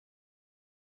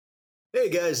Hey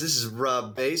guys, this is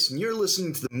Rob Bass, and you're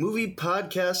listening to the Movie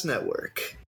Podcast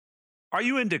Network. Are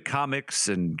you into comics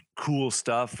and cool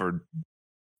stuff, or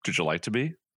did you like to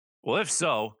be? Well, if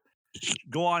so,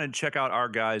 go on and check out our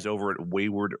guys over at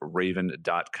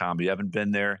waywardraven.com. If you haven't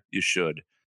been there, you should.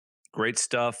 Great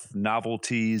stuff,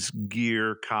 novelties,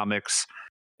 gear, comics,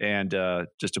 and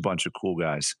just a bunch of cool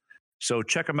guys. So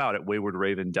check them out at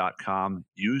waywardraven.com.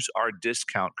 Use our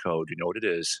discount code. You know what it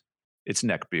is. It's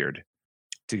Neckbeard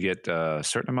to get a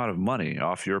certain amount of money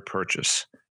off your purchase.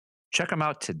 Check them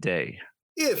out today.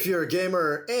 If you're a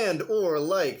gamer and or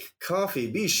like coffee,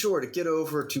 be sure to get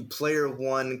over to Player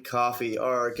One Coffee,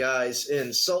 our guys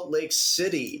in Salt Lake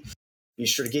City. Be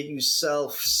sure to get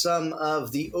yourself some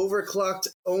of the overclocked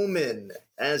Omen,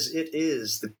 as it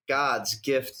is the God's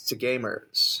gift to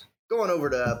gamers. Go on over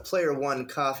to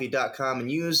playeronecoffee.com and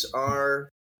use our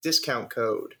discount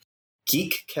code,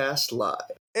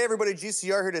 GeekCastLive. Hey everybody,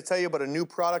 GCR here to tell you about a new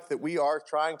product that we are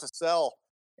trying to sell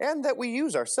and that we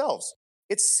use ourselves.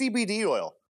 It's CBD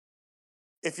oil.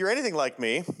 If you're anything like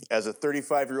me, as a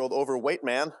 35-year-old overweight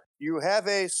man, you have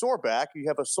a sore back, you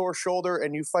have a sore shoulder,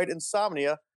 and you fight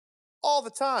insomnia all the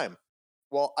time.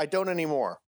 Well, I don't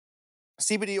anymore.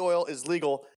 CBD oil is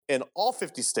legal in all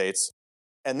 50 states,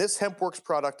 and this HempWorks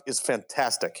product is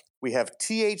fantastic. We have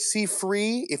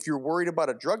THC-free if you're worried about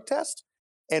a drug test,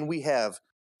 and we have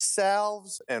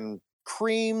salves and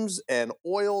creams and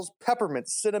oils, peppermint,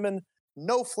 cinnamon,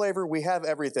 no flavor. We have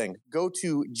everything. Go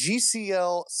to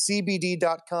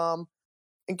GCL6.253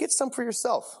 and get some for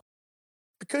yourself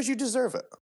because you deserve it.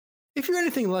 If you're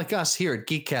anything like us here at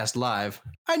Geekcast Live,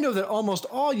 I know that almost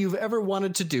all you've ever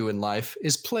wanted to do in life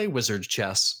is play wizard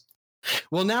chess.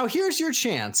 Well, now here's your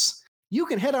chance. You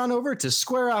can head on over to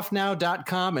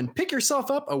squareoffnow.com and pick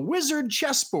yourself up a wizard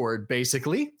chessboard,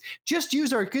 basically. Just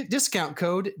use our discount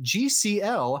code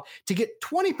GCL to get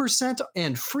 20%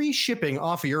 and free shipping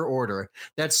off of your order.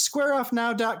 That's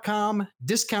squareoffnow.com,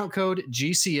 discount code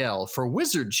GCL for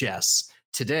wizard chess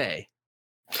today.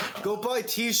 Go buy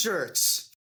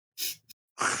t-shirts.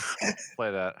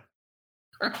 Play that.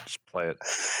 Just play it.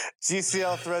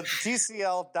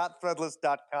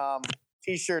 GCL.threadless.com.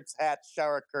 T-shirts, hats,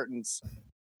 shower curtains.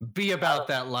 Be about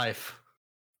that life.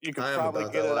 You can probably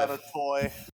get it on a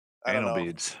toy. Anal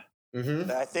beads. Mm-hmm.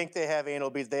 I think they have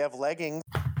anal beads. They have leggings.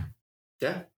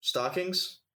 Yeah,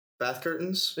 stockings, bath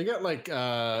curtains. They got like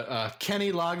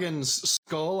Kenny Loggins'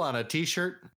 skull on a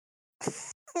t-shirt. It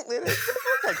looks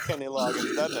like Kenny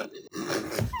Loggins, doesn't it?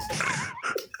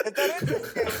 Is that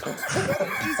interesting?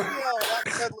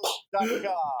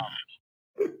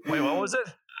 GCL.threadless.com. Wait, what was it?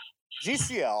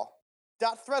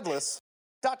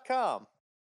 GCL.threadless.com.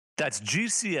 That's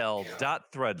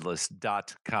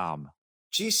GCL.threadless.com.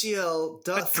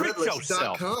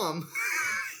 GCL.threadless.com.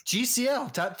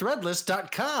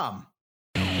 GCL.threadless.com.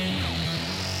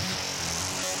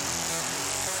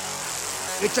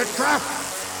 It's a trap!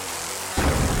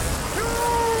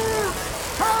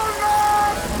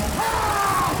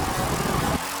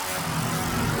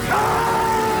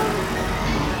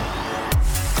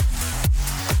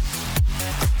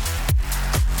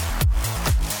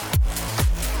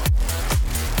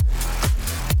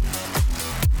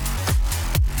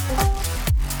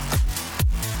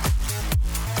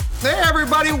 Hey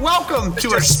everybody, welcome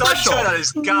to a special on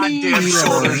his goddamn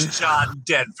shoulders, John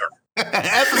Denver.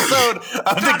 episode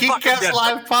of the Geekcast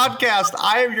Live podcast.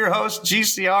 I am your host,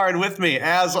 GCR, and with me,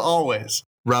 as always,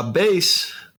 Rob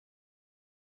Bass.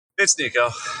 It's Nico.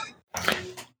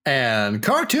 And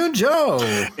Cartoon Joe.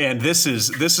 and this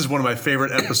is one of my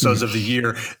favorite episodes of the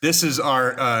year. This is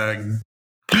our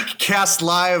Geekcast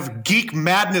Live Geek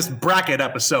Madness Bracket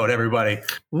episode, everybody.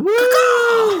 Woo!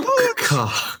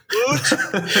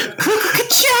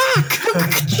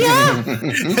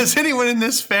 Has anyone in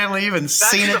this family even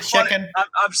seen a chicken?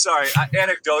 I'm sorry.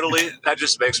 Anecdotally, that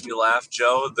just makes me laugh,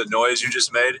 Joe. The noise you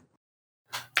just made.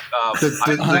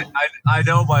 I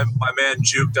know my man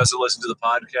Juke doesn't listen to the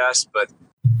podcast, but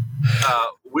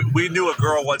we knew a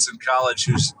girl once in college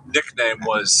whose nickname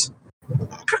was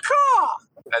Caw,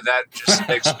 and that just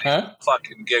makes me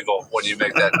fucking giggle when you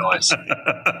make that noise.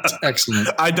 Excellent.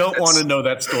 I don't want to know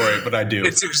that story, but I do.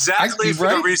 It's exactly for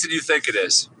the reason you think it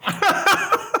is.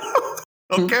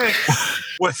 Okay.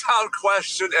 Without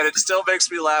question, and it still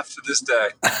makes me laugh to this day.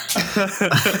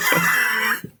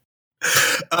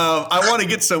 I want to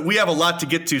get some. We have a lot to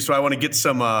get to, so I want to get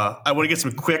some. I want to get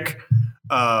some quick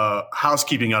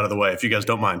housekeeping out of the way, if you guys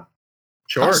don't mind.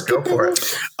 Sure, go for it.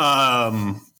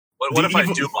 What if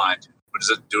I do mind?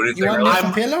 Does it do anything?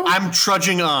 I'm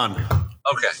trudging on.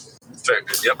 Okay. Fair.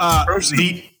 Yep.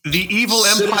 The evil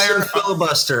empire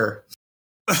filibuster.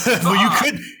 Well, you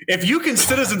could, if you can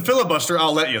citizen filibuster,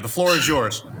 I'll let you. The floor is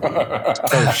yours.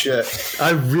 Oh shit!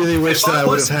 I really wish that I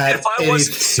would have had. If I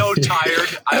wasn't so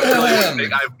tired, I really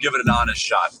think I've given it an honest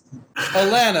shot.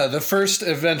 Alana, the first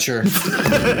adventure.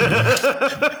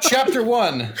 Chapter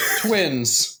 1,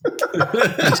 Twins. I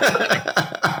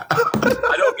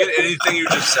don't get anything you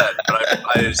just said, but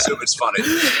I assume it's funny.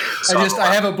 So,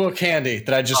 I have a book handy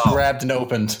that I just grabbed and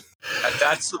opened. and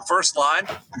that's the first line.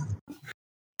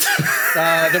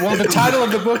 The title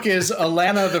of the book is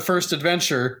Alana, the First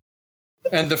Adventure,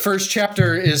 and the first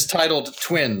chapter is titled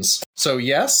Twins. So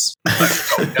yes,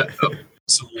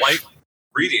 Some light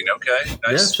reading. Okay,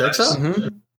 nice. Yeah, checks out. mm-hmm.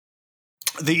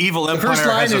 The evil The empire first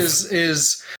line has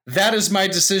is that is my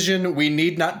decision. We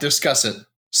need not discuss it,"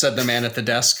 said the man at the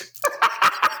desk.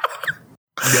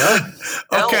 Yeah.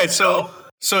 Okay, so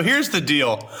here's the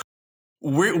deal.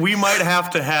 We might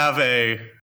have to have a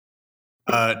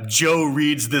Joe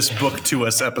reads this book to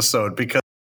us episode, because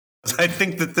I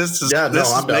think that this is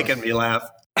making me laugh.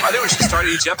 I think we should start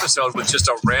each episode with just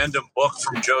a random book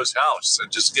from Joe's house and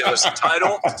just give us a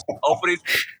title, opening.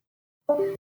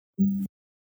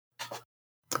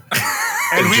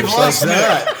 And we've lost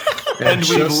Nick. And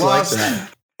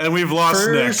we've lost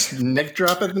First, Nick. Nick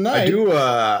drop of the night.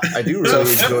 I do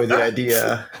really enjoy the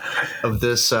idea of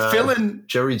this Philin,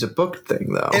 Joe reads a book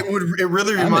thing, though. It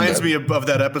really reminds me of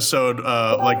that episode,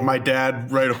 like my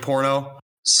dad write a porno.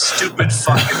 Stupid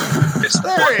fucking.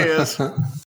 There he is.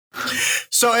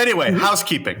 So anyway,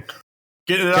 housekeeping.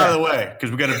 Getting it out of the way,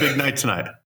 because we got a big night tonight.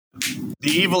 The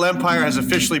evil empire has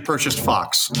officially purchased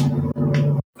Fox.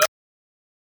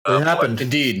 It happened.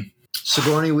 Indeed.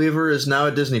 Sigourney Weaver is now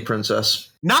a Disney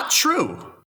princess. Not true.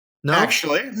 No,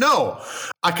 Actually, no.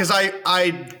 Because I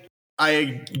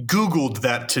Googled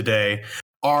that today.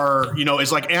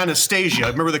 It's like Anastasia.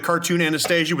 Remember the cartoon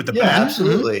Anastasia with the bat?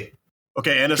 absolutely.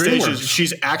 Okay, Anastasia, DreamWorks.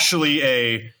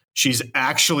 she's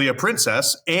actually a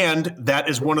princess, and that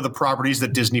is one of the properties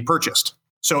that Disney purchased.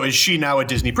 So is she now a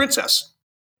Disney princess?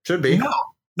 Should be.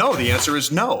 No, the answer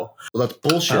is no. Well, that's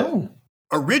bullshit. Oh.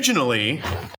 Originally,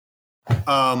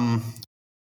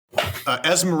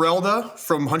 Esmeralda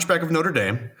from Hunchback of Notre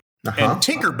Dame and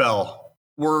Tinkerbell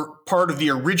were part of the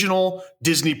original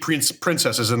Disney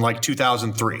princesses in like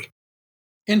 2003.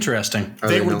 Interesting. Are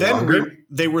they no longer?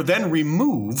 They were then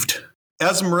removed.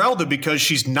 Esmeralda, because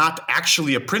she's not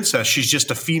actually a princess, she's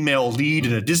just a female lead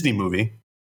in a Disney movie.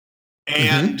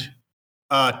 And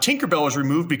Tinkerbell was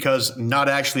removed because not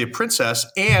actually a princess,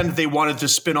 and they wanted to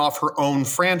spin off her own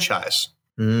franchise.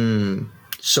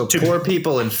 So poor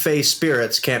people and fey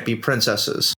spirits can't be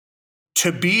princesses.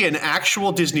 To be an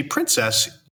actual Disney princess,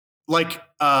 like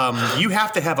you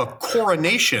have to have a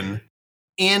coronation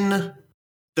in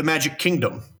the Magic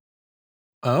Kingdom.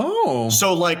 Oh.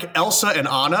 So like Elsa and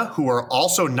Anna, who are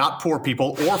also not poor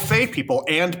people or fey people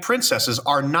and princesses,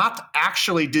 are not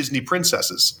actually Disney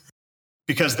princesses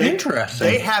because they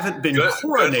haven't been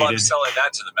coronated. Good luck selling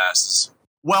that to the masses.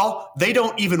 Well, they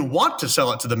don't even want to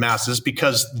sell it to the masses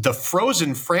because the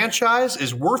Frozen franchise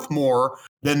is worth more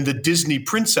than the Disney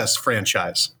Princess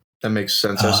franchise. That makes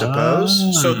sense, I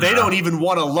suppose. So they don't even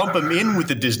want to lump them in with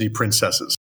the Disney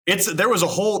princesses. There was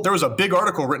a big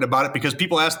article written about it because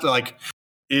people asked, like,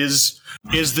 is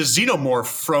the xenomorph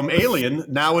from Alien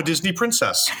now a Disney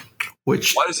princess?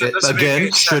 Which, doesn't make again,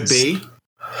 any should sense. be.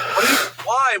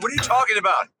 Why? What are you talking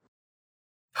about?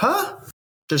 Huh?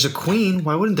 There's a queen.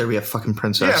 Why wouldn't there be a fucking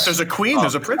princess? Yeah, if there's a queen,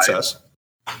 there's a princess.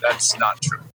 That's not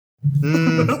true.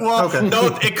 Well, okay.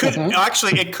 no,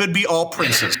 it could be all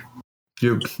princes.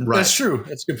 You're right. That's true.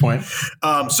 That's a good point.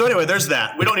 So anyway, there's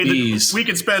that. We don't need to. We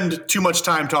could spend too much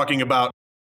time talking about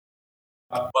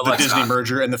the Disney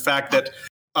merger and the fact that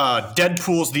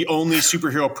Deadpool's the only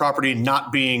superhero property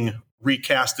not being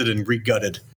recasted and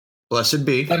regutted. Blessed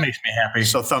be. That makes me happy.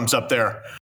 So thumbs up there.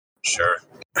 Sure.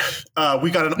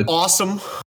 We got an awesome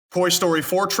Toy Story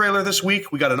 4 trailer this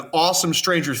week. We got an awesome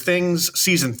Stranger Things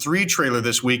Season 3 trailer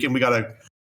this week. And we got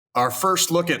our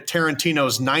first look at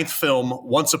Tarantino's 9th film,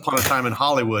 Once Upon a Time in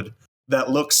Hollywood, that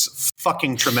looks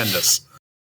fucking tremendous.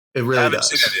 It really does.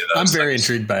 Seen any of those I'm very things.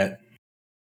 intrigued by it.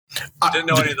 I didn't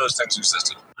know any of those things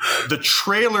existed. The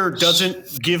trailer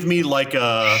doesn't give me like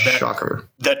Shocker.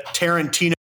 that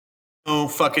Tarantino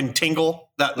fucking tingle,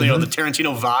 that the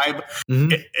Tarantino vibe.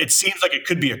 It seems like it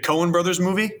could be a Coen Brothers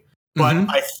movie, but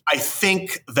I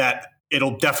think that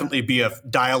it'll definitely be a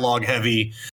dialogue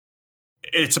heavy.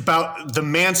 It's about the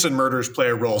Manson murders play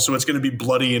a role, so it's going to be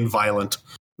bloody and violent.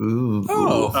 Ooh.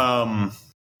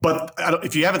 But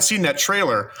if you haven't seen that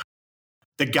trailer,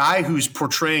 the guy who's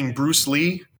portraying Bruce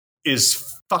Lee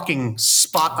is fucking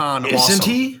spot on. Isn't awesome.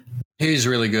 he? He's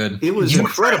really good. It was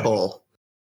incredible.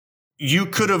 you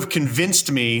could have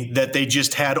convinced me that they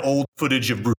just had old footage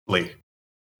of Bruce Lee.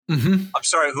 I'm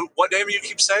sorry, what name do you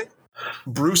keep saying?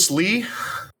 Bruce Lee?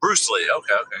 Bruce Lee.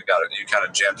 Okay, got it. You kind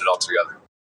of jammed it all together.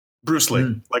 Bruce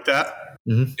Lee. Like that?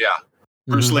 Yeah.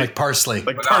 Bruce Lee. Like parsley.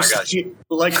 Like parsley.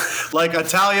 Like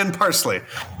Italian parsley.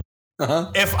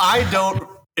 Why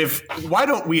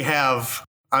don't we have,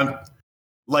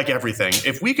 like everything,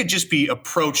 if we could just be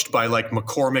approached by like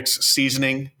McCormick's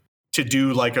Seasoning to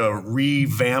do like a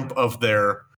revamp of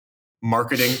their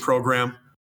marketing program,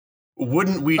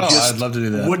 wouldn't we I'd love to do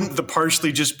that. Wouldn't the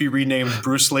parsley just be renamed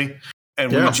Bruce Lee?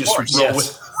 And we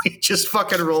just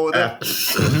fucking roll with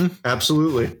it.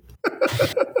 Absolutely.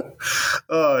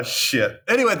 Oh shit.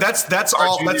 Anyway, that's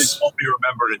all. That's won't be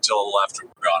remembered until after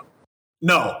we're gone.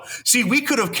 No. See, we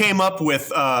could have came up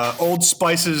with Old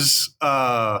Spice's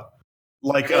Old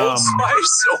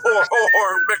Spice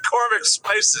or McCormick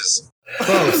Spices.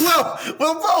 Both.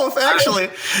 well, both actually.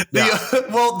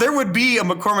 There would be a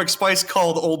McCormick Spice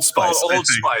called Old Spice. Old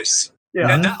Spice.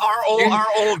 Yeah. And our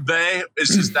Old Bay is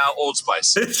just now Old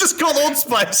Spice. It's just called Old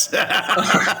Spice.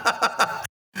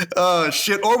 Oh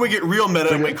shit! Or we get real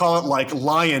meta and we call it like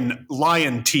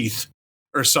lion teeth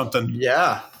or something.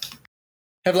 Yeah.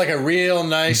 Have like a real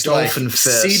nice Dolphin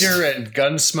fist. cedar and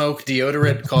gun smoke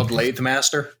deodorant called Lathe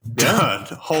Master. Yeah.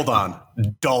 Hold on.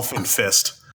 Dolphin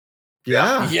fist.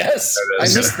 Yeah. Yes, I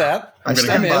missed that. I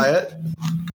stand by it.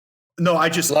 No,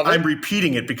 I'm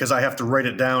repeating it because I have to write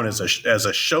it down as a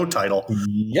show title.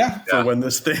 Yeah. For when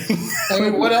this thing. I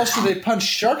mean, what else do they punch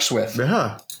sharks with?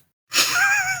 Yeah.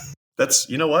 That's,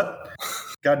 you know what?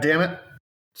 God damn it.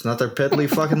 It's not their piddly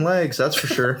fucking legs, that's for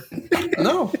sure.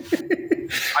 No.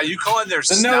 Are you calling their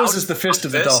The nose is the fist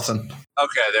of the dolphin.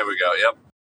 Okay, there we go. Yep.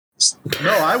 No,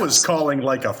 I was calling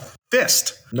like a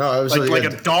fist. No, I was like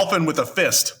a dolphin with a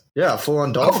fist. Yeah, full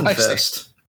on dolphin I see. fist.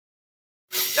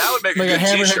 That would make Like a a good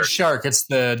hammerhead t-shirt. shark. It's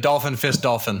the dolphin fist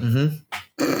dolphin.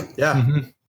 Mm-hmm. Yeah.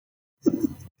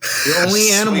 The only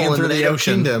animal in through the the Native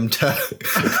ocean. Kingdom to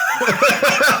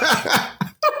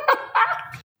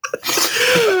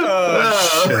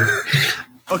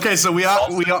Okay, so we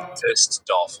Fist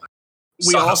dolphin.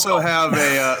 also have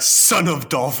a son of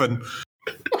dolphin.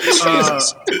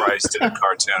 Jesus Christ in a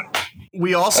cartoon.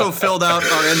 We also filled out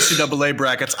our NCAA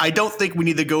brackets. I don't think we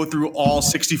need to go through all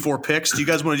 64 picks. Do you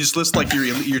guys want to just list like your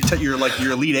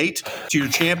Elite Eight to your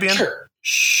champion?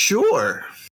 Sure.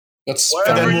 That's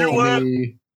Wherever you at.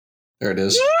 There it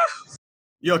is.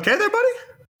 You okay there, buddy?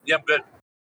 Yep, good.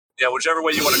 Yeah, whichever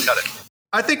way you want to cut it.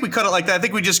 I think we cut it like that. I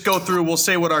think we just go through. We'll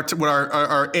say what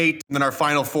our 8, and then our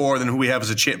final 4, and then who we have as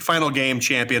a final game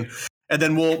champion, and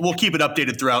then we'll keep it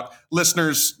updated throughout.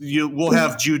 Listeners, we'll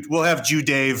have Jew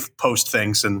Dave post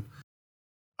things, and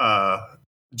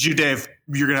Jew Dave,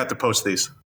 you're gonna have to post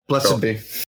these. Blessed be.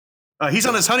 He's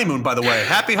on his honeymoon, by the way.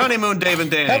 Happy honeymoon, Dave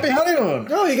and Danny. Happy honeymoon.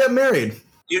 Oh, he got married.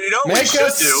 You know what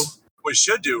we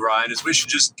should do, Ryan, is we should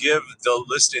just give the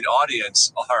listening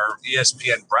audience our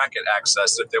ESPN bracket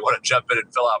access. If they want to jump in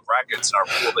and fill out brackets in our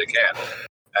pool, they can,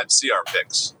 and see our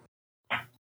picks.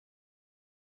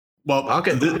 Well,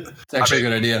 okay. It's actually a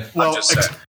good idea. Well,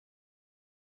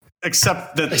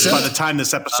 except that by the time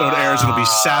this episode airs, it'll be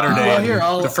Saturday. Well, here,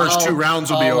 the first 2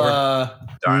 rounds will be over.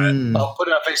 Darn it. I'll put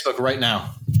it on Facebook right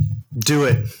now. Do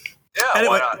it. Yeah,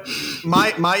 Anyway, why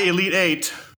not? my Elite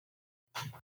Eight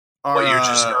are What you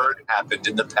just heard happened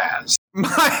in the past.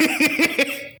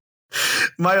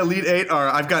 My Elite Eight are: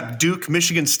 I've got Duke,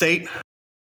 Michigan State,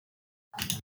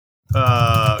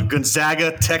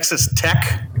 Gonzaga, Texas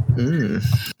Tech,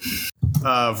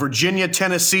 Virginia,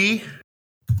 Tennessee,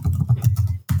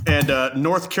 and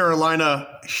North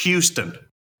Carolina, Houston.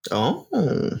 Oh.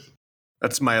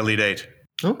 That's my Elite Eight.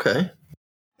 Okay.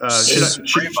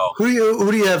 Rainbow.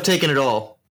 Who do you have taking it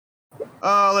all?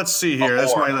 Let's see here.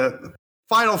 That's my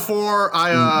final 4.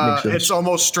 It's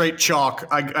almost straight chalk.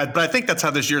 But I think that's how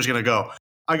this year's going to go.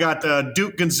 I got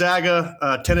Duke,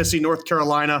 Gonzaga, Tennessee, North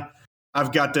Carolina.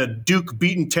 I've got Duke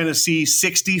beating Tennessee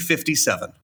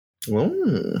 60-57.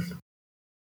 Oh.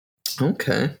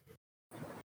 Okay.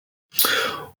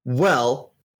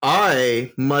 Well,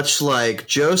 I, much like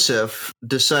Joseph,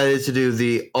 decided to do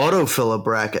the autofill a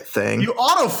bracket thing. You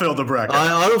autofill the bracket. I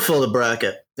autofilled the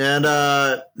bracket, and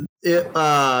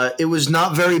it was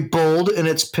not very bold in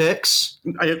its picks.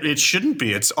 It shouldn't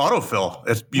be. It's autofill.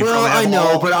 I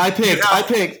know, but I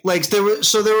picked like there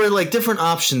were like different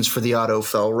options for the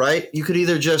autofill, right? You could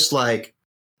either just like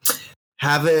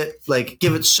have it like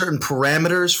give it certain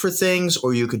parameters for things,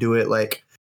 or you could do it like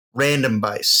random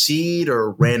by seed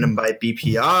or random by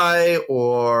BPI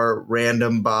or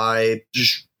random by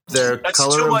just their That's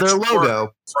color too of much their work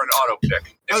logo. for an auto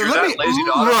pick. If you're let that me- lazy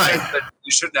to auto right. pick, then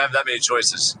you shouldn't have that many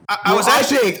choices.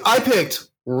 I picked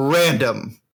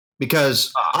random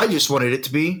because I just wanted it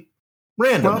to be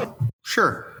random. Well,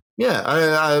 sure. Yeah,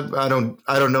 I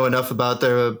don't know enough about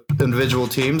their individual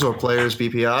teams or players'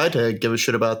 BPI to give a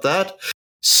shit about that.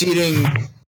 Seeding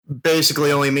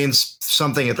basically only means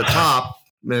something at the top,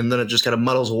 and then it just kind of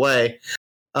muddles away.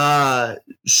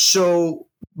 So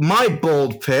my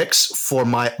bold picks for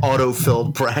my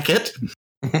auto-filled bracket: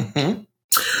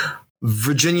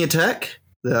 Virginia Tech,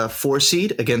 the 4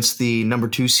 seed, against the number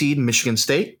 2 seed Michigan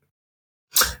State.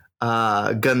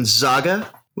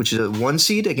 Gonzaga, which is a 1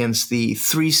 seed, against the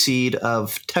 3 seed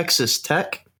of Texas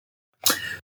Tech.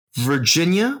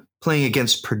 Virginia playing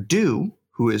against Purdue,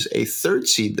 who is a 3rd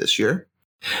seed this year.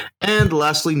 And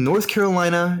lastly, North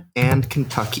Carolina and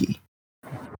Kentucky,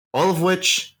 all of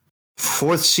which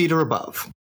 4th seed or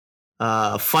above.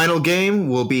 Final game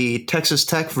will be Texas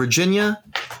Tech, Virginia.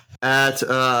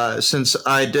 Since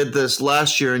I did this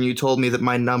last year and you told me that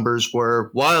my numbers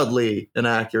were wildly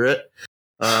inaccurate,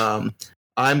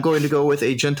 I'm going to go with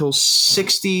a gentle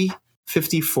 60-54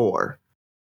 for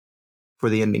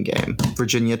the ending game.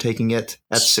 Virginia taking it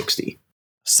at 60.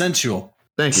 Sensual.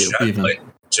 Thank you.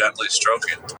 Gently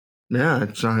stroking. Yeah,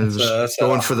 it's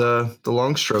going for the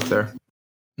long stroke there.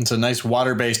 It's a nice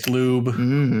water-based lube.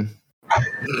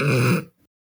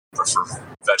 Prefer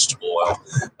vegetable oil.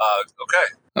 Okay,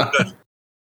 good.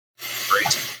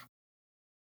 Great.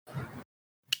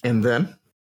 And then?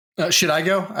 Should I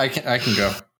go? I can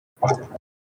go.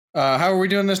 How are we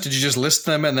doing this? Did you just list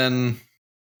them and then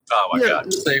Oh my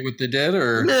God. say what they did,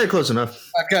 or Yeah, close enough.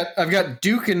 I've got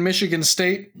Duke and Michigan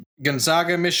State,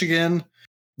 Gonzaga, Michigan,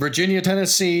 Virginia,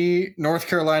 Tennessee, North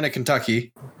Carolina,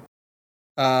 Kentucky.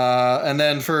 And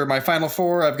then for my final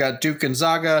 4, I've got Duke,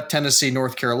 Gonzaga, Tennessee,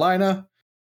 North Carolina.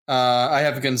 I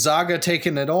have Gonzaga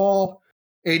taking it all,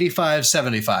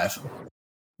 85-75.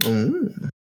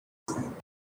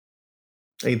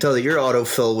 I can tell that your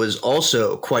autofill was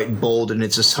also quite bold in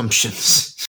its assumptions.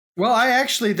 Well,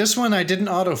 this one I didn't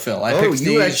autofill. I picked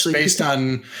these based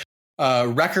on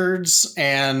records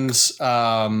and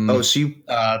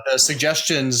the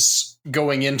suggestions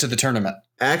going into the tournament.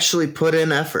 Actually put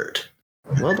in effort.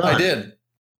 Well done. I did.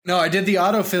 No, I did the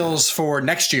autofills for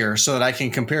next year so that I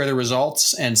can compare the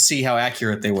results and see how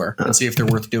accurate they were and see if they're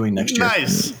worth doing next year.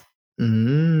 Nice.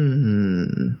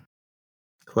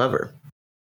 Clever.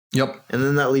 Yep. And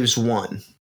then that leaves 1.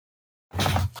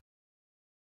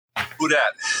 Who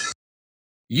dat?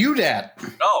 UDAT.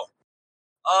 Oh.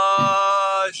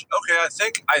 Okay. I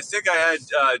think I had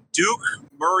Duke,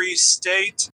 Murray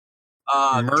State,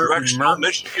 Directional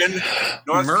Michigan,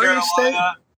 North Murray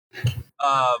Carolina,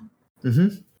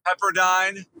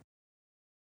 Pepperdine,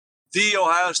 the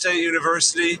Ohio State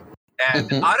University,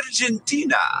 and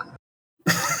Argentina.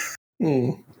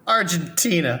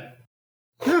 Argentina.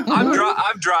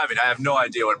 I'm driving. I have no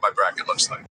idea what my bracket looks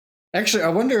like. Actually, I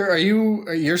wonder,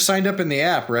 you're signed up in the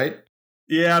app, right?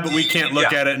 Yeah, but we can't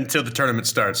look at it until the tournament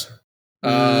starts.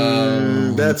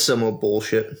 That's somewhat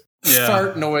bullshit. Yeah.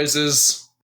 Fart noises.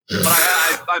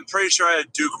 But I'm pretty sure I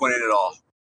had Duke winning it all.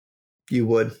 You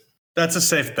would. That's a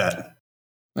safe bet.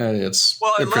 It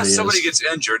Unless somebody gets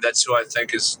injured, that's who I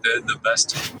think is the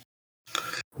best.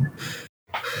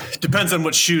 Depends on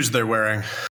what shoes they're wearing.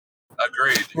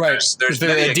 Agreed. Right. There's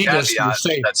many a caveat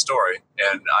to that story,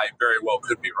 and I very well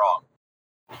could be wrong.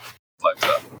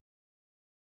 But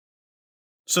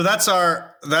so that's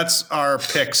our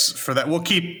picks for that.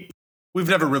 We've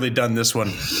never really done this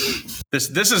one. This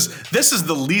is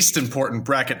the least important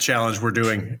bracket challenge we're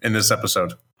doing in this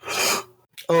episode.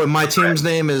 Oh, and my team's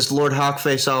name is Lord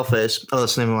Hawkface Owlface. Oh,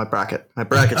 that's the name of my bracket. My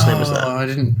bracket's name is that. I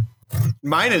didn't.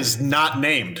 Mine is not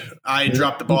named. I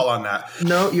dropped the ball on that.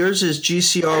 No, yours is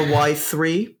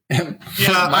GCRY3.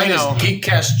 Yeah, Mine is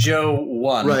Geekcast Joe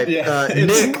 1. Right. Yeah,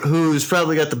 Nick, who's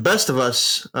probably got the best of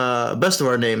us, best of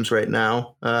our names right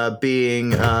now,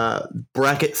 being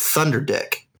Bracket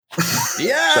Thunderdick.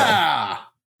 Yeah.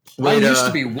 So, Mine used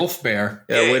to be Wolf Bear.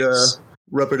 Yeah, way to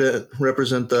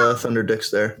represent the Thunderdicks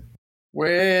there.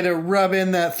 Way to rub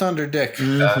in that thunder dick.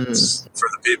 that's for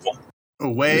the people.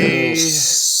 Way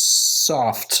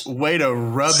soft. Way to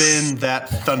rub in that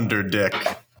thunder dick.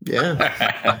 Yeah.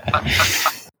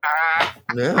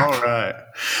 Yeah. All right.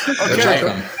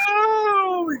 Okay.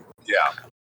 Yeah.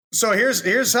 So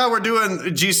here's how we're doing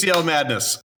GCL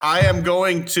Madness. I've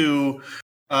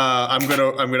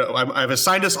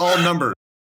assigned us all numbers.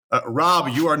 Rob,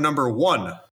 you are number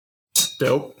 1.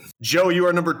 Dope. Joe, you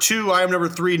are number 2. I am number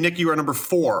 3. Nick, you are number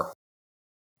 4.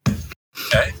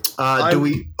 Okay. Do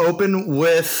we open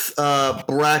with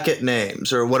bracket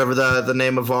names or whatever the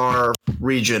name of our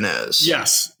region is?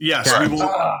 Yes. Okay. We will.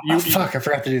 Fuck! I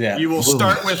forgot to do that. You will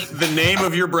start with the name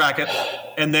of your bracket,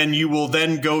 and then you will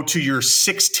then go to your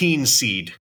 16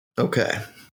 seed. Okay.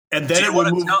 And then are you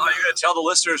going to tell the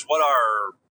listeners what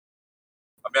our?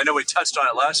 I mean, I know we touched on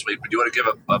it last week, but do you want to give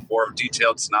a more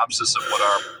detailed synopsis of what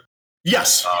our?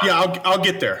 Yes. I'll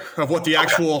get there of what the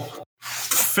actual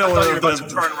filler I thought you were of about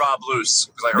to turn Rob loose.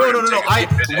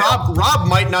 No. Rob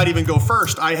might not even go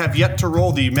first. I have yet to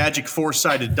roll the magic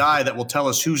 4-sided die that will tell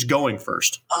us who's going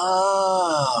first.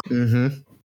 Mm-hmm.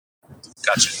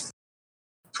 Gotcha.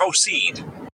 Proceed.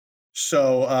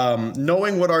 So,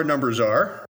 knowing what our numbers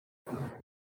are,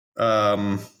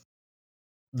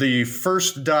 the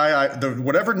first die,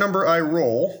 whatever number I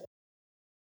roll,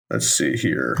 let's see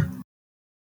here,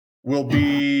 will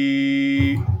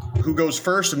be who goes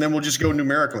first, and then we'll just go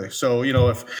numerically. So,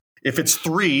 if it's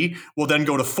 3, we'll then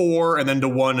go to 4, and then to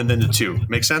 1, and then to 2.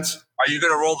 Make sense? Are you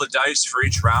going to roll the dice for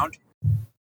each round?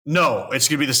 No, it's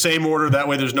going to be the same order. That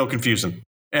way there's no confusion.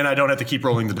 And I don't have to keep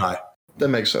rolling the die. That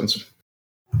makes sense.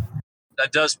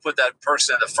 That does put that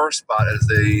person in the first spot as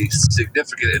a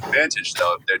significant advantage,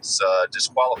 though, if there's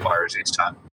disqualifiers each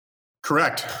time.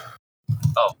 Correct.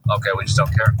 Oh, okay. We just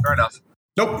don't care. Fair enough.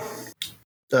 Nope.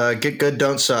 Get good,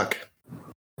 don't suck.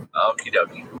 Okie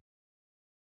dokie.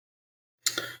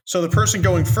 So the person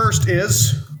going first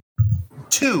is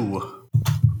 2.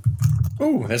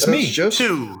 Ooh, that's me. Just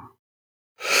 2.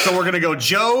 So we're going to go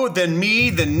Joe, then me,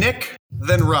 then Nick,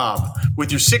 then Rob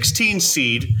with your 16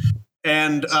 seed.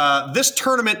 And this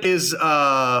tournament is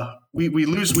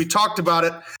we talked about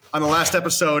it on the last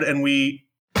episode, and we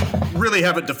really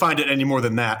haven't defined it any more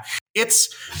than that.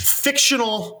 It's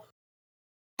fictional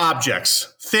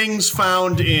objects, things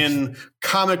found in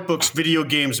comic books, video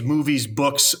games, movies,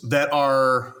 books that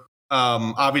are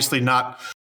obviously not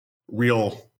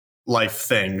real life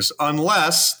things,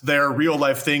 unless they're real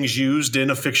life things used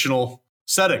in a fictional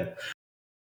setting.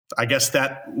 I guess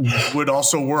that would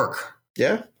also work.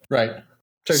 Yeah. Right.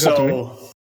 So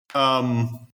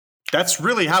that's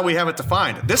really how we have it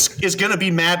defined. This is going to be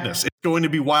madness. It's going to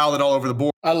be wild and all over the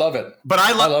board. I love it. But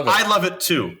I love it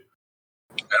too.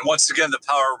 And once again, the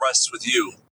power rests with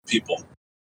you, people.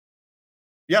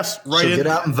 Yes, right. So get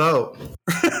out and vote.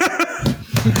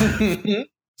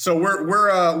 So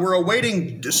we're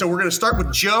awaiting. So we're going to start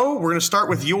with Joe. We're going to start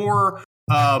with your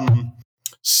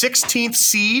 16th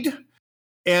seed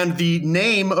and the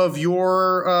name of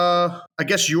your I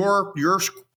guess your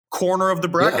corner of the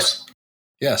bracket.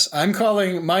 Yes. I'm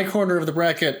calling my corner of the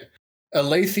bracket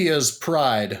Alethia's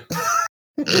Pride.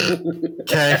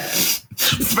 Okay.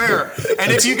 Fair.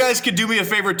 And if you guys could do me a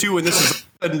favor too, when this is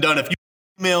said and done, if you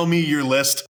email me your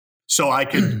list so I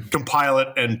can compile it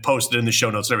and post it in the show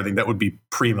notes and everything, that would be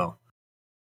primo.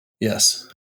 Yes.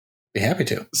 Be happy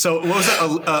to. So what was that?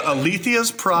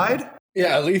 Alethia's Pride?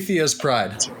 Yeah, Alethia's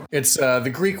Pride. It's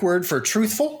the Greek word for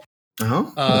truthful.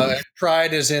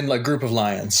 Pride is in a group of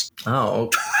lions. Oh.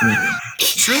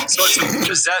 So it's a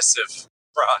possessive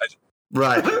pride.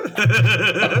 Right.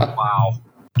 Wow.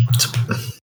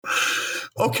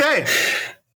 Okay.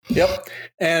 Yep.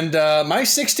 And my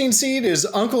 16 seed is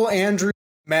Uncle Andrew's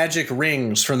magic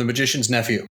rings from The Magician's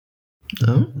Nephew.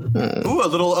 Oh. Ooh, a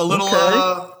little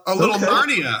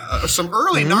Narnia, some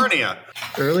early Narnia.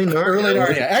 Early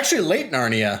Narnia. Actually, late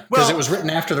Narnia, because it was written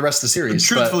after the rest of the series.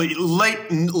 Truthfully, late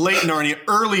Narnia,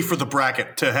 early for the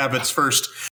bracket to have its first.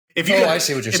 I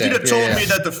see what you're saying. If you'd have told me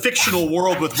that the fictional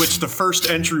world with which the first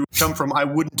entry would come from, I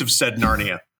wouldn't have said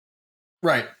Narnia.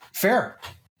 Right. Fair.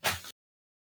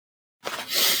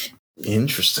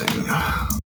 Interesting.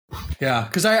 Yeah,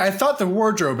 because I thought the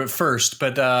wardrobe at first,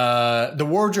 but the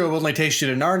wardrobe only takes you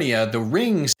to Narnia. The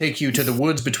rings take you to the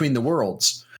woods between the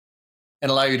worlds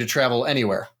and allow you to travel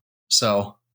anywhere.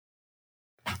 So,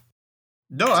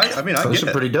 no, I mean, I those get are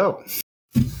it. pretty dope.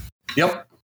 Yep,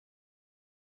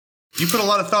 You put a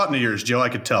lot of thought into yours, Joe. I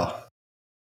could tell.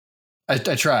 I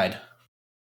tried.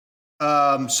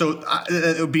 So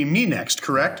it would be me next,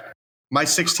 correct? My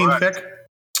 16th pick.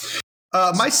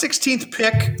 My 16th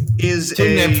pick is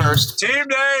Team name first. Team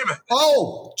name.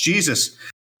 Oh, Jesus!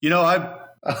 I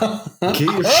Get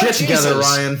your shit together,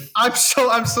 Jesus. Ryan.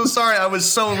 I'm so sorry. I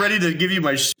was so ready to give you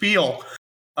my spiel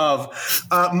of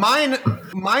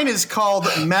mine is called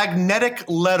Magnetic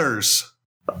Letters.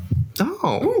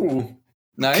 Oh. Ooh,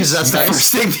 nice. Because that's the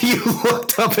first thing that you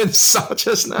looked up and saw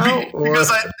just now?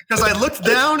 Because I looked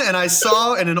down and I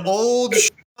saw in an old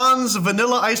Sean's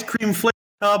vanilla ice cream flavor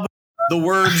tub the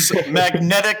words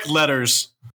Magnetic Letters.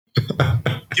 You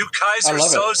Kaiser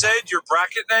Soze, your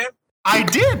bracket name? I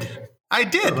did. I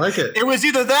did. I like it. It was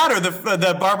either that or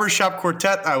the barbershop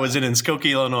quartet I was in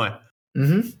Skokie, Illinois.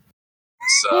 Mm-hmm.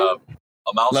 It's a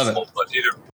mouthful, but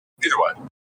either way.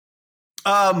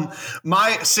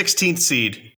 My 16th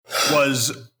seed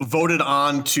was voted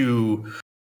on to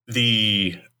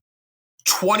the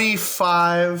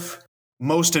 25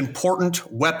 most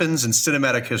important weapons in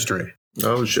cinematic history.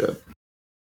 Oh shit!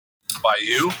 By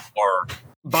you or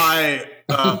by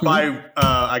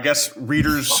I guess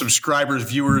readers, subscribers,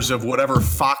 viewers of whatever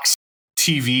Fox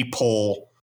TV poll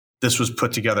this was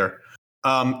put together.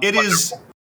 It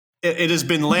has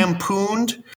been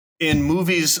lampooned in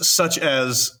movies such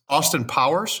as Austin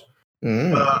Powers.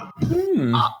 My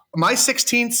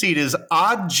 16th seed is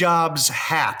Odd Jobs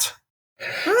Hat.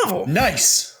 Oh,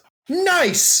 nice. I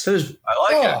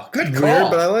like it. Good call. Weird,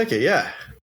 but I like it. Yeah.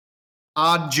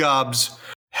 Odd Jobs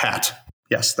Hat.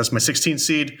 Yes, that's my 16th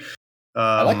seed.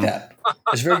 I like that.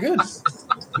 It's very good.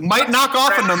 Might knock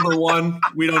off a number one.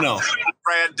 We don't know.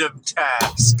 Random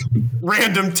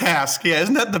task. Yeah,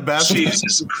 isn't that the best?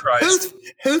 Jesus Christ.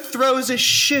 Who throws a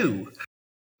shoe?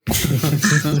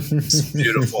 It's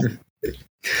beautiful.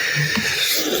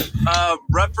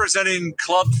 Representing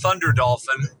Club Thunder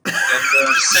Dolphin in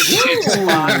the 16th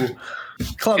spot.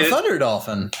 Club Thunder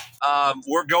Dolphin.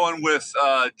 We're going with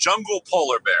Jungle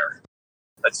Polar Bear.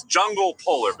 That's Jungle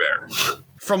Polar Bear.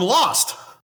 From Lost.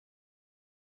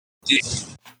 Yeah.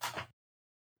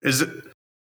 Is it?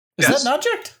 Is that an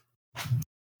object?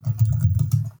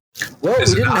 Well, we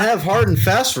didn't have hard and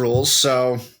fast rules,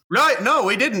 so Right? No,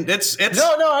 we didn't. It's No,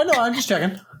 I know. I'm just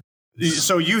checking.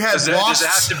 So you had Does Lost. it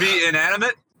have to be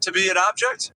inanimate to be an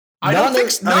object? I don't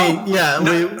think so. I mean, yeah,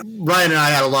 Ryan and I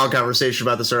had a long conversation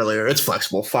about this earlier. It's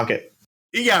flexible. Fuck it.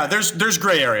 Yeah, there's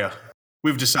gray area.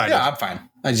 We've decided. Yeah, I'm fine.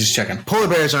 I'm just checking. Polar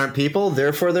bears aren't people,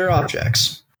 therefore they're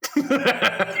objects.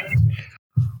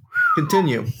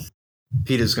 Continue.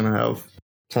 Peter's gonna have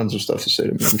tons of stuff to say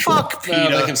to me. I'm sure. Fuck PETA.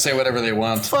 Well, they can say whatever they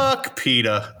want. Fuck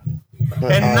PETA.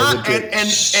 But And I not would get and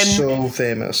so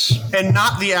famous. and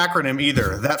not the acronym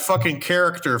either. That fucking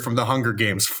character from the Hunger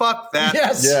Games. Fuck that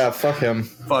Yes. Yeah, fuck him.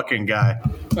 fucking guy.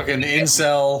 Fucking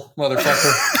incel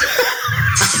motherfucker.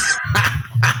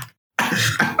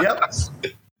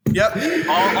 Yep.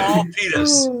 All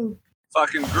PETAs.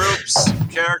 Fucking groups,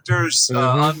 characters,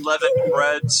 unleavened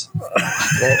breads.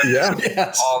 Well, yeah.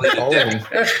 Yes. All in a All of dick.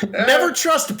 them. Never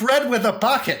trust bread with a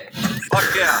pocket.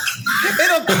 Fuck yeah.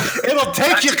 It'll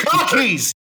take your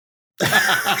cookies.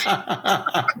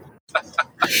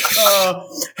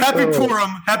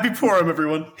 Happy Purim,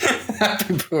 everyone.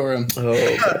 Happy Purim.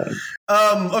 Oh,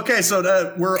 God. Okay, so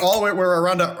we're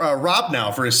around to Rob now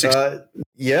for his 6th.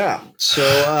 Yeah. So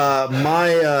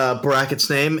my bracket's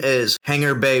name is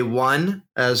Hangar Bay 1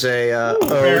 as a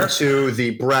ode to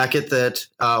the bracket that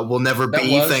will never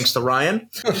be thanks to Ryan.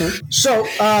 So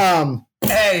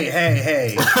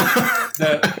Hey.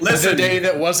 The day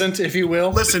that wasn't, if you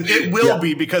will. Listen, it will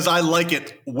be because I like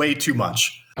it way too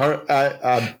much.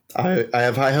 I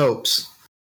have high hopes.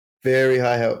 Very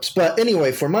high hopes. But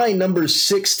anyway, for my number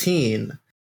 16,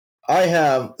 I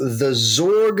have the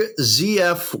Zorg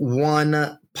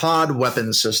ZF-1 pod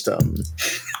weapon system.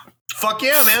 Fuck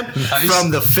yeah, man. Nice.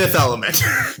 From the Fifth Element.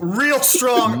 Real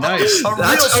strong. Nice. A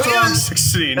real strong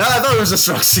 16. I thought it was a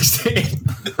strong 16.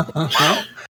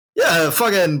 Yeah, a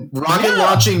fucking rocket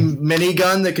launching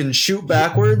minigun that can shoot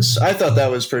backwards. I thought that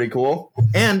was pretty cool.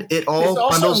 And it all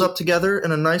bundles up together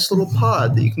in a nice little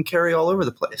pod that you can carry all over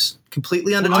the place.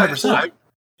 Completely under 10%. I'm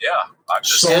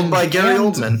just Sold by Gary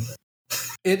Oldman.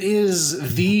 It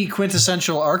is the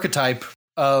quintessential archetype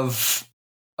of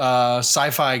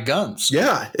sci-fi guns.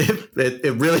 Yeah,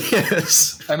 it really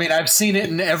is. I mean, I've seen it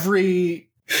in every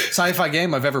sci-fi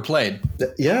game I've ever played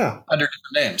Yeah. under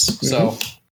different names. So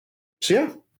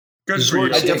yeah. Good for you.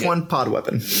 Zorg ZF-1 pod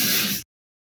weapon.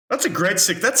 That's a great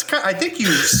 6. I think you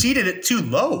seeded it too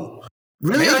low.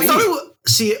 Really? I thought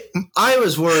I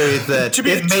was worried that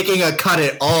making a cut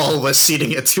at all was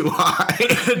seating it too high.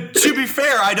 To be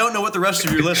fair, I don't know what the rest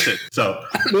of your list is. So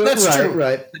That's right, true.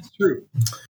 Right. That's true.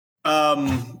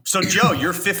 So Joe,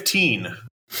 you're 15.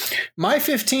 My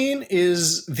 15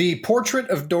 is the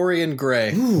portrait of Dorian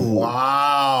Gray. Ooh,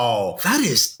 Wow. that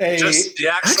is just the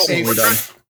actual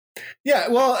portrait. Yeah,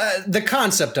 well, the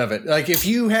concept of it. Like, if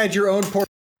you had your own portrait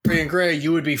of Dorian Gray,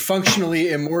 you would be functionally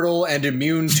immortal and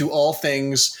immune to all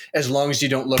things as long as you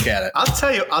don't look at it. I'll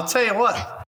tell you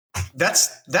what.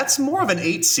 That's more of an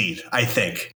 8 seed, I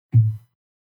think.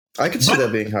 I could see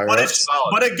that being higher.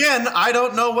 But again, I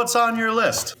don't know what's on your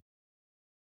list.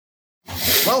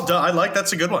 Well done.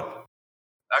 That's a good one.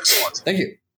 Excellent. Thank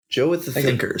you. Joe with the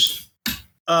thinkers.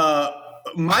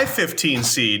 My 15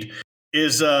 seed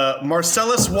is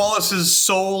Marcellus Wallace's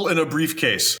soul in a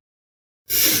briefcase.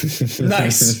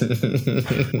 Nice.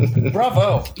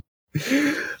 Bravo.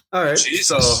 All right.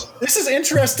 Jesus. So This is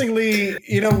interestingly,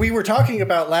 we were talking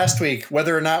about last week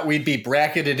whether or not we'd be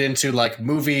bracketed into like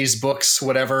movies, books,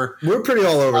 whatever. We're pretty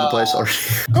all over the place already.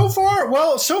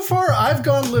 So far, I've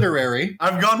gone literary.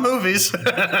 I've gone movies.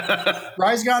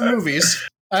 Rye's gone movies.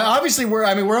 Obviously, we're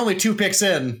only 2 picks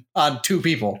in on 2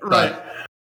 people. Right.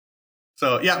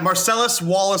 So, yeah, Marcellus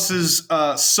Wallace's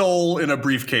soul in a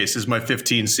briefcase is my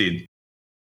 15 seed.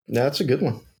 That's a good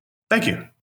one. Thank you.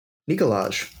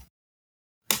 Nicolaj.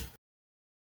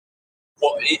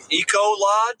 Well, Eco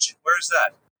Lodge? Where's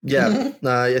that? Yeah,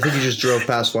 I think you just drove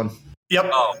past one. Yep.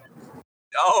 Oh,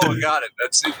 got it.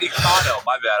 That's Econo.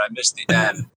 My bad. I missed the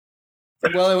N.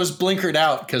 Well, it was blinkered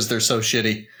out because they're so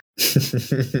shitty.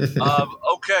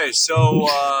 Okay, so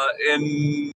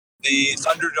in the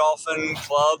Thunder Dolphin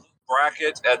Club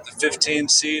bracket at the 15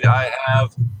 seed, I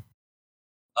have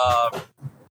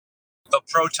the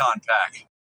Proton Pack.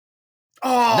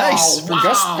 Oh, Nice. From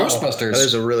wow. Ghostbusters. That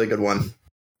is a really good one.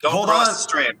 Don't Hold cross on. the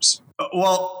streams.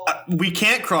 Well, we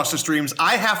can't cross the streams.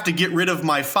 I have to get rid of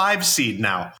my 5 seed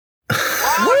now.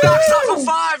 Oh, knocks off a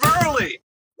 5 early.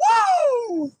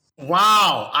 Woo!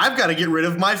 Wow. I've got to get rid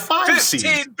of my 5 seed.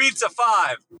 15 beats a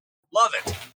 5. Love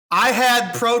it. I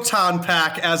had Proton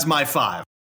Pack as my 5.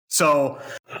 So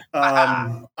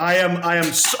I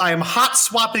am hot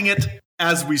swapping it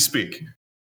as we speak.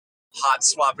 Hot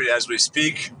swapping as we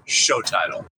speak. Show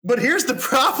title. But here's the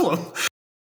problem.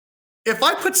 If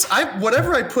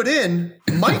whatever I put in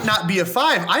might not be a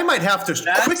 5, I might have to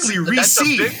quickly reseed. That's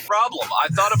a big problem. I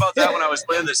thought about that when I was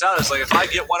playing this out. It's like if I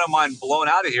get one of mine blown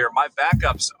out of here, my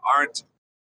backups aren't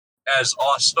as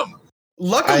awesome.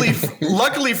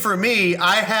 Luckily for me,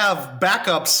 I have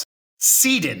backups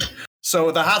seeded,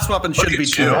 so the hot swapping should be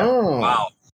 2. Oh. Wow.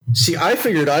 See, I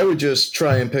figured I would just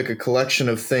try and pick a collection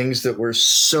of things that were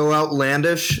so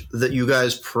outlandish that you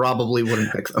guys probably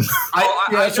wouldn't pick them. I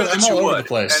Yeah, knew that's what- that I'm you all over would. the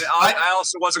place. And I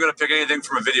also wasn't going to pick anything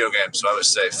from a video game, so I was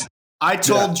safe. I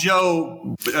told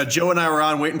Joe and I were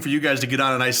on waiting for you guys to get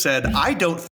on, and I said, I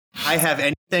don't think I have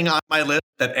anything on my list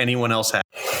that anyone else has.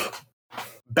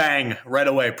 Bang, right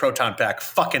away, Proton Pack,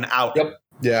 fucking out. Yep.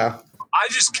 Yeah. I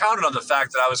just counted on the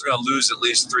fact that I was going to lose at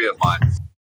least 3 of mine.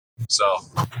 So,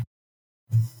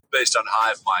 based on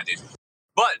hive minding.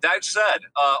 But that said,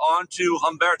 on to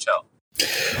Humberto.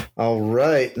 All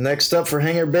right. Next up for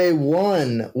Hangar Bay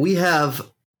 1, we have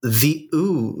The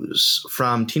Ooze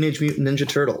from Teenage Mutant Ninja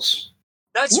Turtles.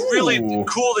 That's really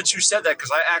cool that you said that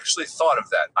because I actually thought of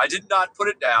that. I did not put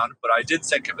it down, but I did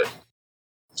think of it.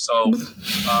 So,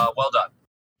 well done.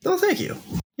 Oh, thank you.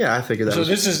 Yeah, I figured that So was...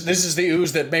 this is the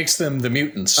ooze that makes them the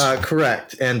mutants.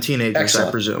 correct. And teenagers, Excellent.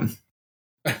 I presume.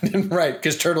 Right,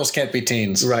 because turtles can't be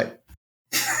teens. Right.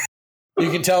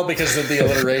 You can tell because of the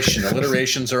alliteration.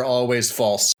 Alliterations are always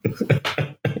false.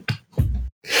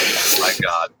 My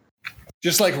God.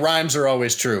 Just like rhymes are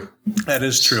always true. That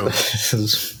is true. This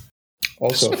is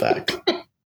also a fact.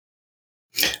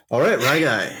 All right, right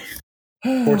guy.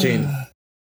 14.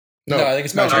 No, I think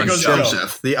it's my No, turn. it goes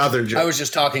Joseph, the other I Joe. was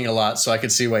just talking a lot, so I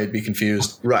could see why you'd be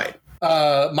confused. Right.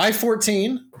 My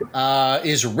 14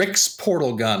 is Rick's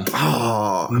portal gun.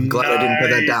 Oh, I'm glad I didn't put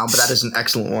that down, but that is an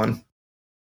excellent one.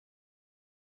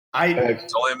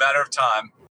 It's only a matter of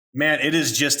time. Man, it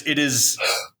is.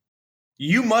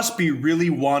 You must be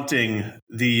really wanting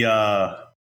the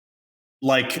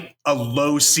like a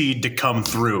low seed to come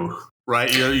through,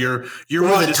 right? You're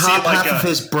Well, wanting the to see top like half of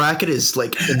his bracket is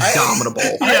like indomitable.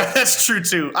 Yeah, that's true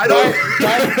too. I don't.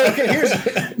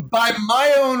 By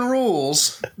my own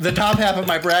rules, the top half of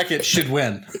my bracket should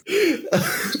win.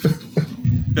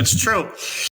 That's true.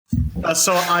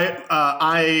 So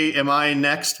am I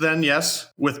next then?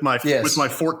 Yes, with my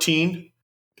 14.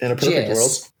 In a perfect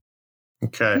world.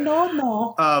 Okay.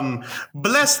 No.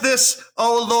 Bless this,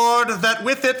 O Lord, that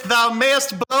with it thou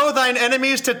mayest blow thine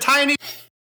enemies to tiny.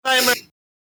 The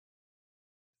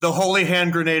holy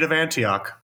hand grenade of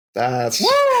Antioch. That's an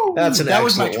That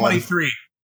was my excellent one. 23.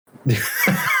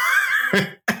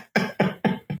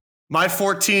 My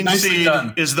 14 Nicely seed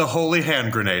done. is the holy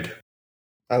hand grenade.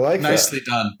 I like Nicely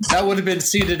done. That would have been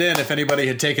seeded in if anybody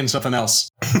had taken something else.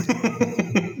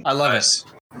 I love Nice.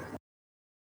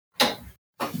 it.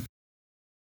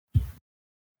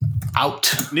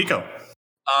 Out. Nico.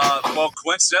 Well,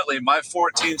 coincidentally, my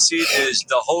 14 seed is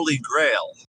the Holy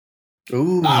Grail. that.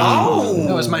 Ooh. Oh,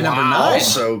 that was my number 9.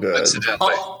 So good.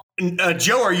 Coincidentally.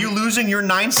 Joe, are you losing your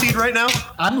 9 seed right now?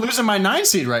 I'm losing my 9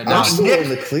 seed right now. I'm still Nick- in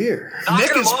the clear. Knocking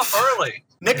Nick him is- off early.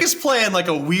 Nick is playing like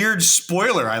a weird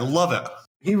spoiler. I love it.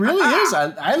 He really is.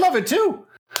 I love it too.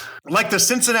 Like the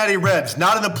Cincinnati Reds,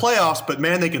 not in the playoffs, but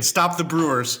man, they can stop the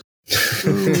Brewers.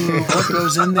 Ooh, what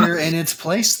goes in there in its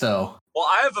place, though? Well,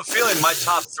 I have a feeling my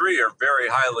top three are very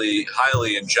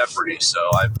highly in jeopardy, so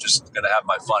I'm just gonna have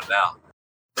my fun now.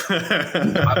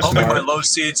 I'm hoping my low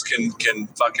seeds can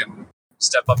fucking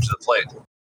step up to the plate.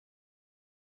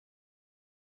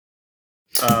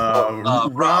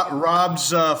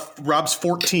 Rob's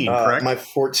 14, correct? My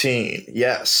 14,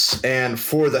 yes. And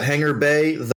for the Hangar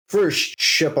Bay, the first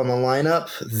ship on the lineup,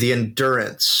 the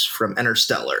Endurance from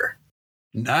Interstellar.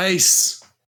 Nice.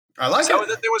 I like Is that what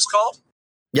that thing was called?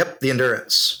 Yep, the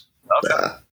Endurance. Okay.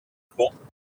 Cool.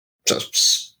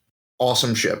 Just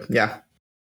awesome ship. Yeah,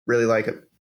 really like it.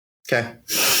 Okay.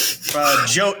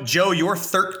 Joe, your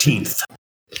 13th.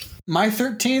 My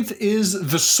 13th is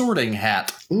the Sorting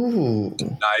Hat. Ooh.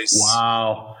 Nice.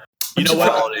 Wow. You know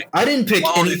what? Quality. I didn't pick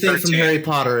Quality anything 13. from Harry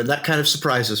Potter, and that kind of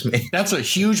surprises me. That's a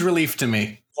huge relief to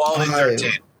me. Quality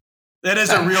 13. That is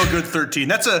a real good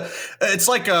 13. It's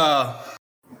like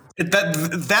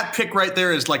that pick right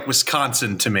there is like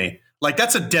Wisconsin to me. Like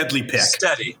that's a deadly pick.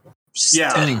 Steady.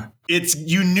 Yeah. It's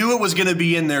you knew it was going to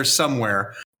be in there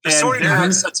somewhere. The Sorting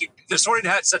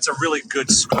Hat sets a really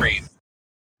good screen.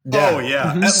 Yeah. Oh yeah.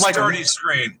 Mm-hmm. Like Sturdy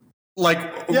screen. Like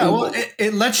yeah, well,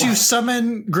 it lets you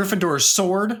summon Gryffindor's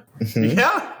sword. Mm-hmm.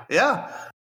 Yeah.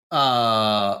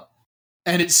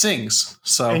 And it sings.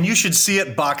 So and you should see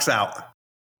it box out.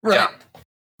 right. Yeah.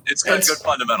 It's got good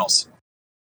fundamentals.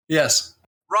 Yes.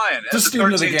 Ryan, The as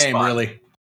student of the 13th game, spot. really.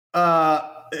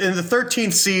 In the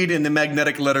 13th seed in the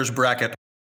magnetic letters bracket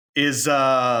is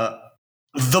the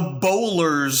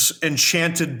Bowler's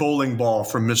Enchanted Bowling Ball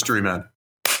from Mystery Men.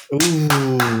 Ooh.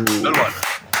 Good one.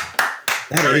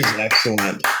 That is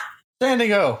excellent.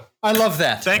 Standing O. I love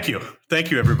that. Thank you,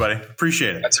 everybody.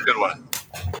 Appreciate it. That's a good one.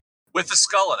 With the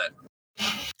skull in it.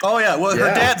 Oh yeah, well Yeah.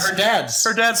 Her dad's.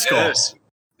 her dad's skull. It is.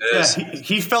 It is. Yeah,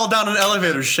 he fell down an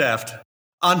elevator shaft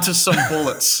onto some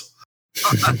bullets.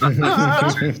 Such a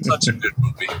good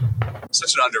movie.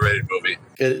 Such an underrated movie.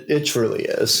 It truly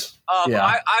is. Yeah.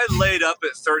 I laid up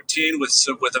at 13 with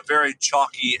a very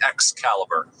chalky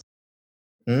Excalibur.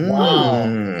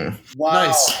 Mm. Wow.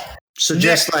 Nice. So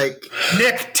just like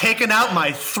Nick taking out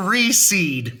my 3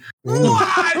 seed.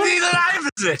 Why did I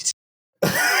visit?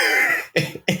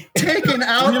 Taking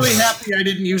out Really happy I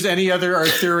didn't use any other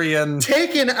Arthurian.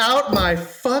 taking out my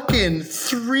fucking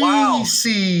 3 Wow.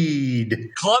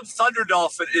 seed. Club Thunder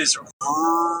Dolphin is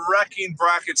wrecking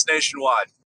brackets nationwide.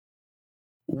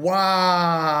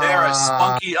 Wow. They're a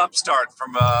spunky upstart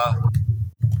from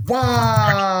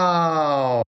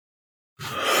Wow.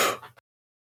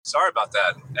 Sorry about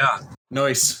that. Yeah.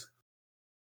 Nice.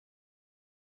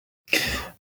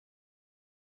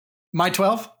 My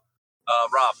 12?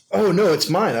 Rob. oh no, it's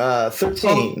mine.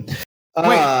 13. Wait,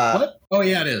 what? Oh,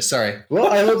 yeah, it is. Sorry. Well,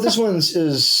 I hope this one's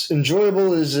as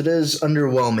enjoyable as it is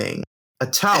underwhelming. A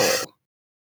towel.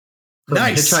 From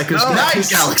Nice. Hitchhiker's Guide to the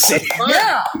Galaxy.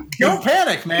 Yeah. Don't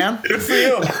panic, man. Good for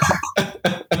you.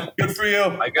 Good for you.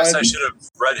 I guess I should have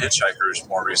read Hitchhikers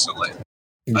more recently.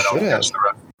 You I don't should have. catch the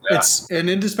yeah. It's an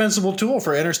indispensable tool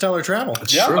for interstellar travel.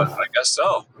 Yeah. True. I guess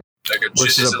so. Like Which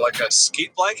is is it like a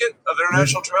skeet blanket of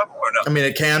international travel or I no? mean,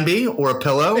 it can be, or a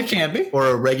pillow, It can be. or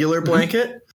a regular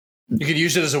blanket. You could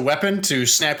use it as a weapon to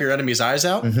snap your enemy's eyes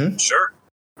out. Mm-hmm. Sure.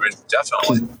 I mean,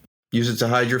 definitely. Use it to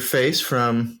hide your face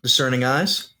from discerning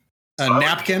eyes. A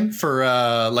napkin for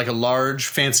like a large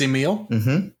fancy meal.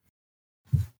 Mm-hmm.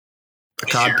 A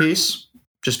cod piece,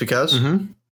 just because. Mm-hmm.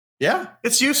 Yeah.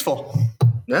 It's useful.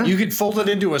 Yeah. You could fold it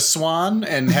into a swan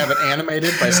and have it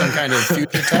animated by some kind of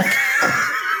future tech.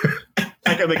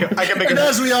 I can make And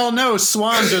as we all know,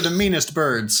 swans are the meanest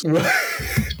birds.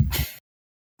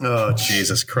 Oh,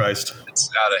 Jesus Christ. It's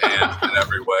out of hand in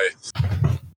every way.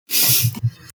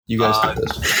 You guys did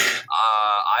this.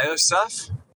 IOSF?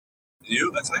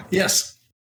 You, I think? Yes.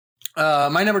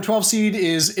 My number 12 seed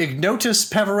is Ignotus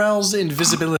Peverell's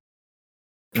Invisibility.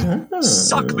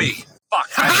 Suck me. Fuck.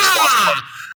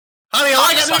 Honey, I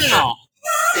like it now.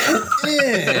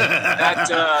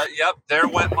 Yep. There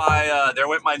went my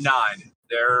 9.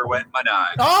 There went my 9.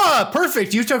 Ah,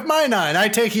 perfect. You took my 9. I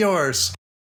take yours.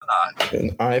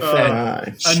 An eye for an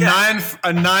eye. A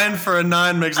 9 for a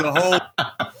 9 makes a whole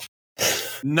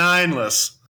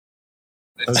 9less.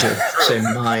 I was going to say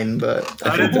mine, but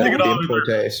I I didn't think think that it would all be in poor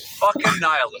taste. Fucking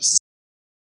nihilists.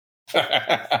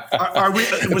 Are we?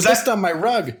 Was Just that on my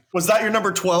rug. was that your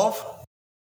number 12?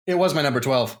 It was my number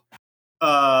 12.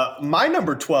 My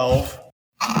number 12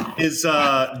 is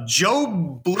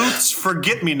Joe Blut's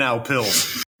Forget Me Now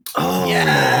pills. Oh,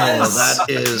 Yes! that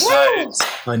is Nice.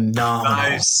 phenomenal.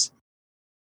 Nice.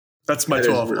 That's my That is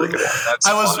 12. really good. That's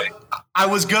I was funny. I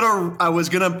was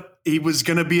gonna he was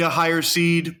going to be a higher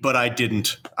seed, but I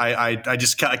didn't. I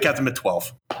kept him at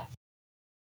 12. I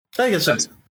think it's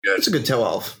a good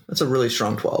 12. That's a really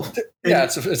strong 12. Yeah,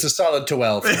 it's a solid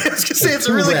 12. I was gonna say it's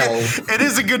a really good, it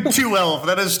is a good 12.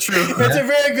 That is true. It's a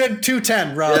very good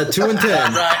 210, Rob. Yeah, 2 and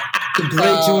 10. Right. It's a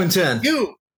great 2 and 10.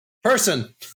 You,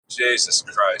 person. Jesus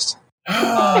Christ.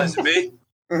 Is it me?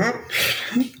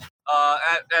 Mm-hmm.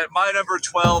 At my number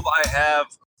 12, I have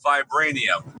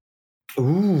Vibranium.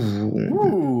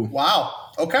 Ooh. Wow.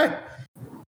 Okay.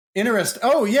 Interest.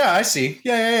 Oh, yeah, I see.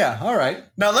 Yeah. All right.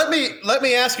 Now let me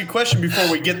ask you a question before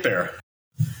we get there.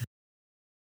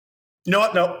 You know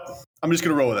what? No, I'm just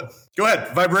gonna roll with it. Go ahead,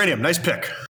 Vibranium. Nice pick.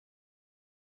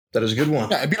 That is a good one.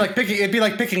 Yeah, it'd be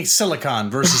like picking silicon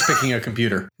versus picking a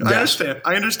computer. I understand.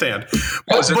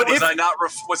 Was it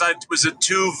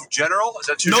too general? Is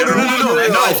that too general?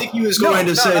 No. I think he was going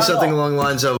to say something along the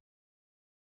lines of,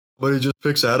 but he just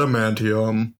picks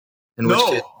adamantium.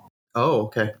 Oh,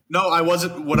 okay. No, I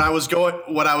wasn't. What I was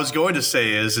going to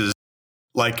say is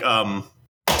like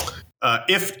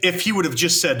if he would have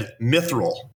just said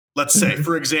mithril, let's say,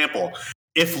 for example,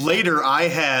 if later I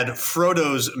had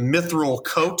Frodo's mithril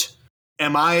coat,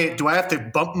 do I have to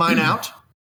bump mine out?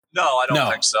 No, I don't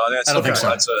think so. I don't think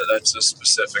so. That's a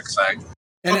specific thing.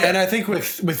 And I think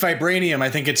with Vibranium, I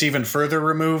think it's even further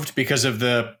removed because of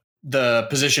the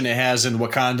position it has in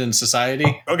Wakandan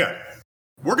society. Okay.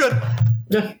 We're good.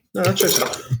 Yeah, no, that's just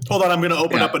Hold on, I'm going to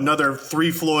open up another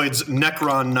Three Floyds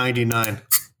Necron 99.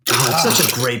 Oh, it's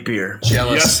such a great beer.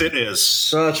 Jealous. Yes, it is.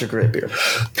 Such a great beer.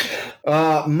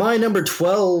 My number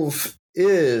 12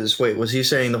 is... Wait, was he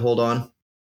saying the hold on?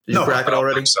 Did you crack it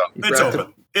already? So. It's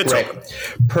open. It's open.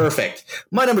 Perfect.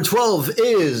 My number 12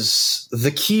 is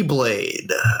the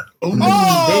Keyblade. Oh, Kingdom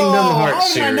Hearts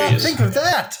how did I not series. think of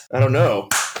that? I don't know.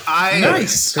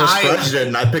 Nice.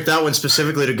 I picked that one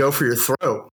specifically to go for your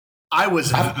throat. I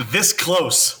was this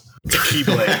close to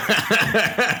Keyblade.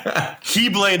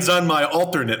 Keyblade's on my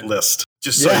alternate list,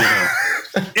 just so you know.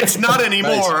 It's not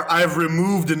anymore. Nice. I've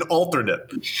removed an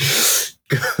alternate.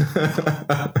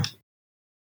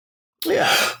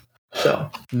 Yeah. So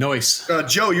Nice.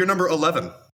 Joe, you're number 11.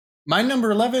 My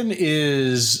number 11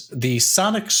 is the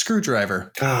Sonic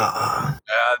Screwdriver.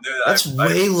 That's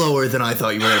way lower than I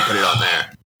thought you were going to put it on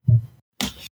there.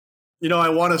 You know, I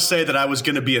want to say that I was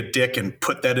going to be a dick and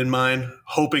put that in mine,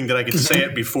 hoping that I could say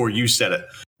it before you said it.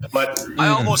 But I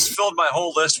almost filled my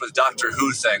whole list with Doctor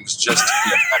Who things just to be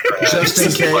just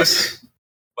in case.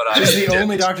 But This is the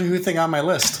only Doctor Who thing on my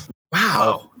list.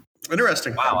 Wow.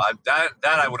 Interesting. Wow, that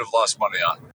I would have lost money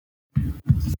on.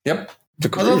 Yep.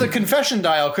 Although the confession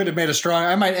dial could have made a strong...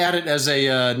 I might add it as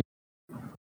a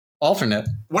alternate.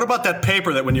 What about that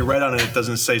paper that when you write on it, it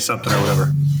doesn't say something or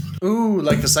whatever? Ooh,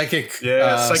 like the psychic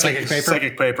psychic paper?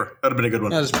 Psychic paper. That would have been a good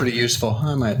one. That was pretty useful.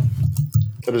 I might...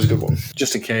 That is a good one.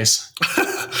 Just in case.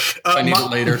 I need it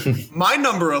later. My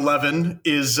number 11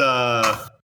 is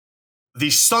the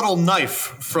subtle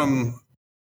knife from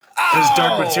his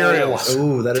Dark Materials.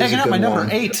 Ooh, that is taking a out good my one.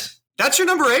 number 8. That's your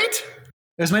number 8?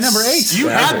 That's my number 8. You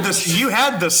had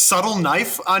the subtle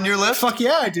knife on your list? Fuck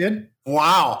yeah, I did.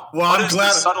 Wow. Well, What I'm is glad.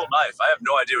 the subtle knife? I have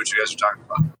no idea what you guys are talking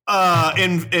about.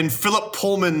 In Philip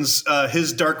Pullman's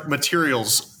His Dark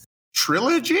Materials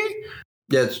trilogy?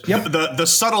 Yes. Yep. The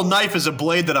subtle knife is a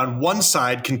blade that on one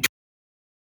side can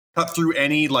cut through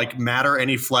any matter,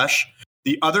 any flesh.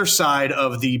 The other side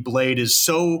of the blade is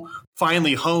so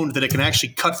finely honed that it can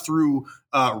actually cut through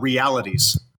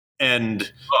realities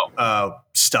and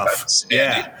stuff.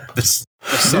 Yeah, the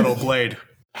subtle blade.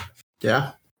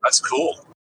 Yeah. That's cool.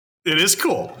 It is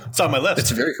cool. It's on my list.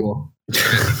 It's very cool.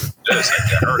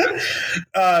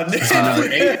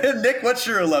 Nick, what's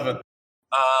your 11?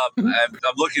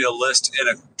 I'm looking at a list in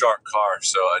a dark car,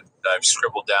 so I've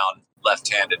scribbled down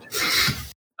left-handed.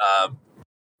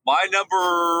 My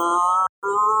number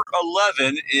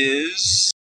 11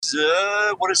 is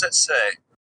what does that say?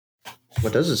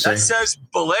 What does it say? That says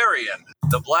Balerion,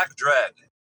 the Black Dread.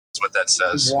 That's what that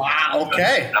says. Wow.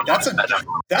 Okay,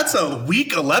 that's a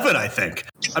weak 11, I think.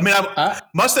 I mean, I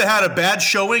must have had a bad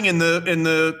showing in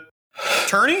the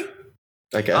tourney.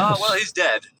 I guess. Well, he's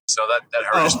dead, so that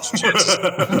hurt his chances.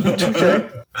 Okay.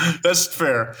 That's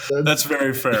fair. That's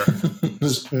very fair.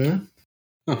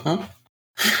 Uh-huh.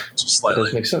 Just That slightly.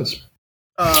 does make sense.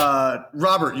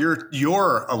 Robert,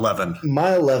 your 11.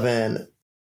 My 11.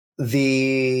 Let's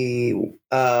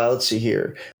see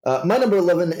here. My number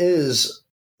 11 is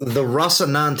the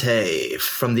Rocinante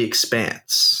from The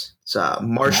Expanse. It's a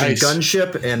Martian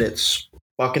gunship, and it's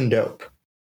fucking dope.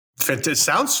 It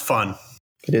sounds fun.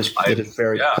 It is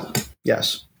very cool.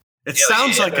 Yes. It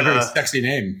sounds like a very sexy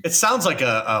name. It sounds like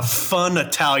a fun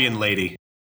Italian lady.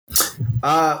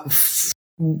 Yes.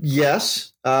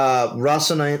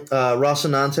 Rocinante,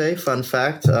 fun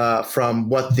fact, from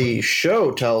what the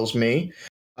show tells me,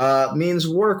 means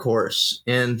workhorse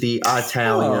in the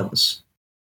Italians.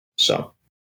 So.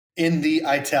 In the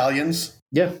Italians?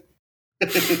 Yeah.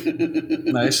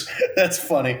 Nice. That's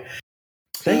funny.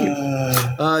 Thank you.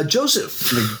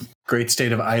 Joseph. The great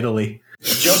state of Italy.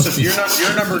 Joseph, you're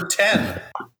number 10.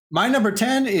 My number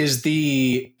 10 is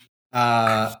the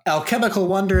alchemical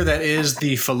wonder that is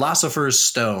the Philosopher's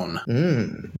Stone.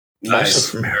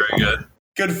 Nice. Very good.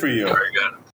 Good for you. Very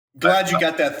good. Glad you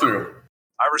got that through.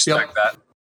 I respect that.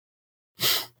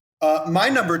 My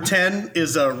number 10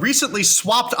 is recently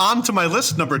swapped onto my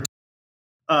list number 10.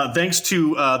 Thanks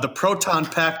to the Proton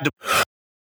Pack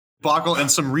debacle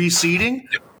and some reseeding.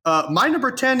 My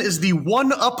number 10 is the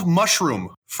 1-Up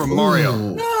mushroom from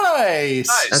Mario. Nice.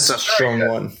 That's a strong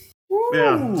one.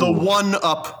 Yeah, the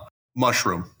 1-Up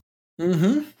mushroom.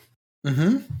 Mario's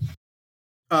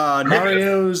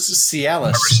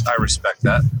Cialis. I respect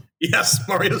that. Yes,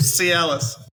 Mario's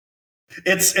Cialis.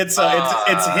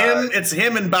 It's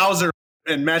him and Bowser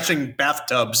and matching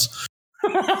bathtubs.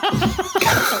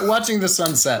 Watching the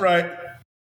sunset. Right.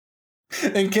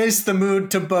 In case the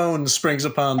mood to bone springs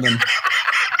upon them.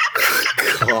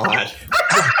 God.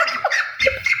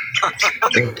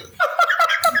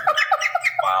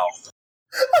 Wow.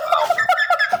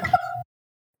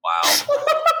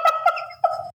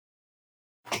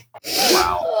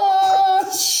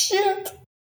 Oh, shit.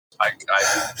 I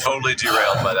totally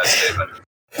derailed by that statement.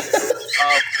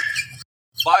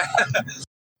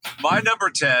 My number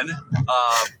 10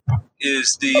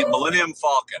 is the Millennium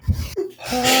Falcon.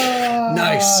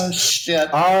 Nice.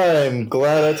 Shit. I'm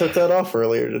glad I took that off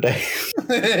earlier today.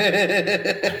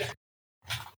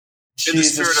 In the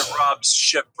spirit of Rob's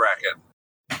ship bracket.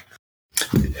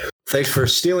 Thanks for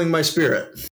stealing my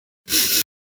spirit.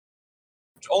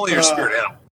 Only your spirit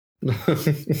animal.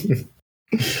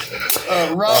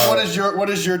 Rob, what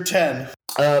is your 10?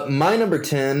 My number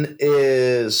 10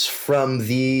 is from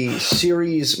the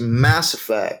series Mass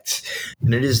Effect,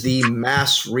 and it is the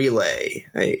Mass Relay,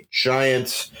 a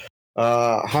giant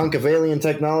hunk of alien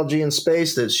technology in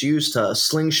space that's used to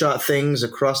slingshot things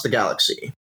across the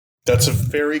galaxy. That's a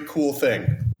very cool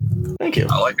thing. Thank you.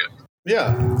 I like it.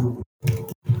 Yeah.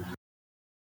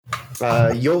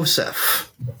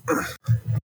 Yosef.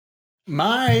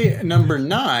 My number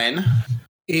 9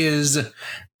 is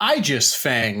Aegis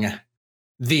Fang,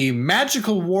 the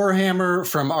magical warhammer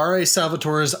from R.A.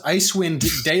 Salvatore's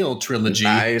Icewind Dale trilogy.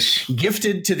 Nice.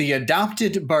 Gifted to the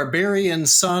adopted barbarian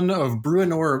son of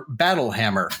Bruenor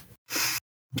Battlehammer.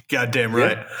 Goddamn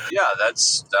right. Yeah, that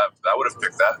would have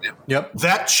picked that. Yeah. Yep.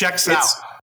 That checks out.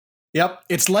 Yep.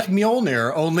 It's like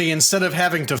Mjolnir, only instead of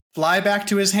having to fly back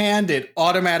to his hand, it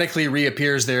automatically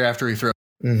reappears there after he throws.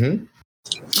 Mm-hmm.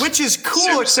 Which is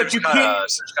cool, except you can't.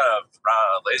 Seems kind of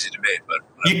lazy to me, but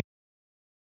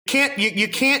you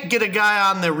can't get a guy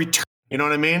on the return. You know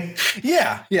what I mean?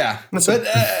 Yeah. But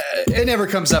it never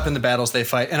comes up in the battles they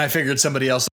fight, and I figured somebody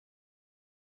else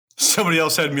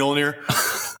had Mjolnir.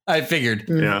 I figured.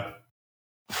 Yeah.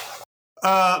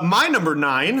 My number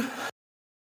 9,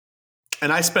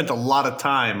 and I spent a lot of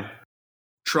time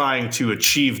trying to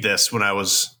achieve this when I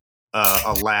was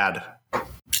a lad.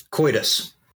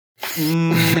 Coitus.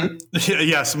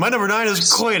 Yes, my number 9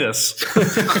 is coitus.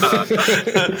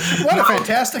 What a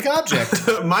fantastic object.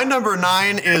 My number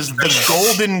 9 is the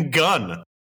golden gun.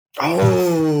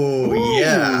 Oh,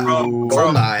 yeah.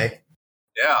 Goldeneye.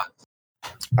 yeah.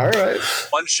 All right.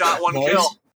 One shot, one Boys. kill.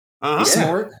 Uh-huh.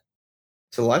 Smart.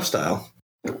 It's a lifestyle.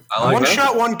 I like One that.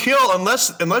 shot, one kill,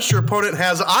 unless your opponent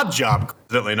has Odd Job,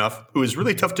 coincidentally enough, who is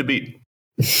really tough to beat.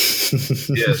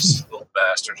 Yes, little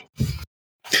bastard.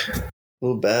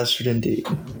 Little bastard indeed.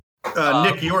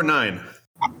 Nick, you're 9.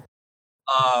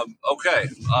 Okay.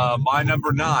 My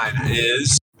number 9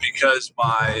 is because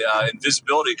my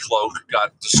invisibility cloak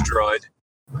got destroyed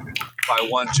by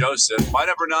one Joseph. My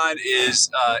number 9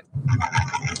 is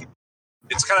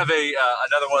it's kind of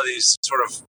another one of these sort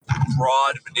of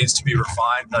broad but needs to be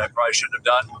refined that I probably shouldn't have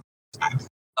done.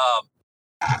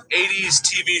 80s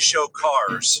TV show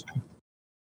Cars.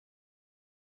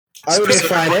 I would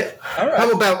define it. All right. How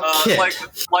about Kit? Like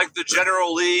the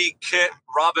General Lee, Kit,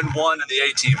 Robin 1, and the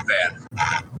A-Team van.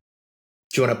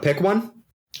 Do you want to pick one?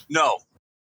 No.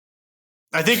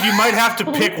 I think you might have to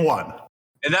pick one.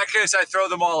 In that case, I throw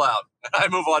them all out. I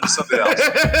move on to something else.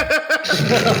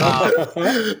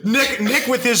 Nick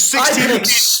with his I 16 pick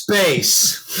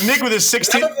space. Nick with his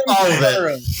 16 All of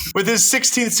it. with his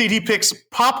 16th seed, he picks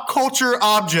pop culture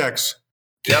objects.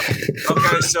 Yep.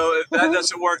 Okay, so if that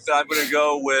doesn't work, then I'm going to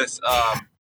go with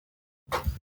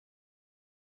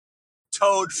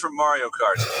Toad from Mario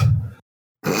Kart.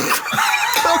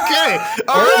 Okay.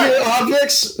 All All right. your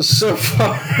objects so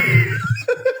far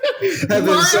have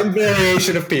been some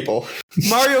variation of people.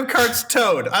 Mario Kart's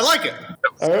Toad. I like it.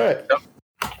 All right.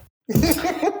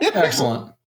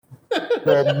 Excellent.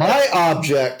 Well, my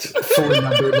object for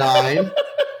number 9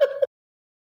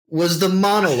 was the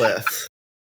monolith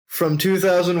from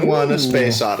 2001: A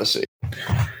Space Odyssey.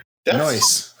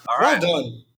 Nice. All Well right.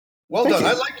 done. Well Thank done. you.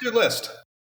 I like your list.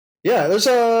 Yeah, there's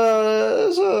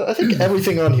a. I think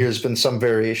everything on here has been some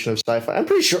variation of sci-fi. I'm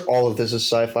pretty sure all of this is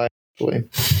sci-fi. Actually,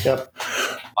 yep.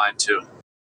 Mine too.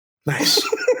 Nice.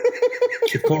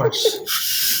 Of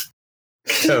course.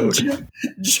 Toad.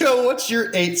 Joe, what's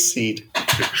your 8th seed?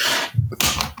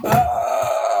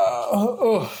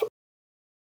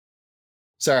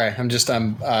 Sorry,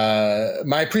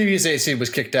 my previous AC was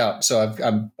kicked out, so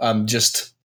I'm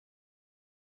just.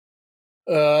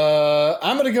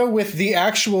 I'm gonna go with the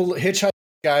actual Hitchhiker's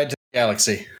Guide to the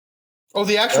Galaxy. Oh,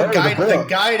 the actual Oh, guide, the the book.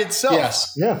 guide itself.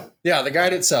 Yes, Yeah. yeah, the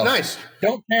guide itself. Nice.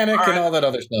 Don't panic All right. and all that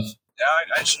other stuff. Yeah,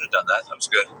 I should have done that. That was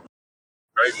good.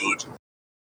 Very good.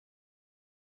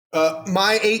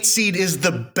 My 8th seed is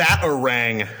the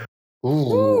Batarang.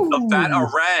 Ooh. The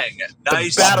Batarang.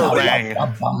 Nice.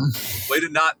 Batarang. Way to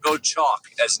not go chalk.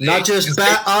 As Not eight, just because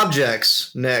bat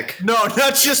objects, Nick. No,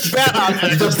 not just bat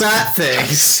objects. The bat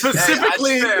things.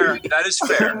 Specifically, Hey, that is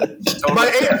fair.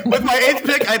 Totally fair. with my 8th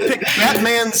pick, I picked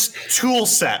Batman's tool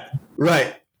set.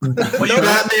 Right. Well, you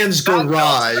Batman's got-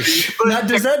 garage. Now,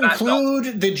 does that Bat belt.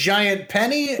 include the giant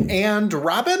penny and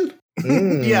Robin?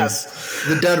 Mm. Yes.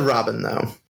 The dead Robin,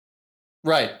 though.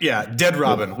 Right. Yeah, Dead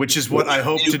Robin, which is what I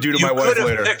hope to do to my you wife could have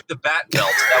later. picked the bat belt.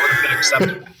 That would have been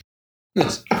acceptable.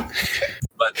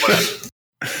 But whatever. Is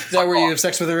that where you have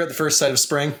sex with her at the first sight of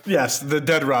spring? Yes, the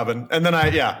Dead Robin. And then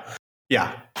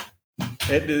yeah.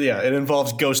 It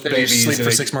involves ghost Then you babies. sleep and for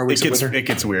it- 6 more weeks It with gets, her? it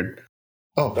gets weird.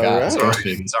 Oh, All God. right.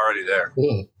 It's already there.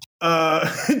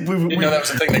 Didn't know that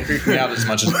was the thing that creeped me out as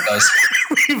much as it does.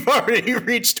 We've already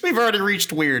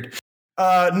reached weird.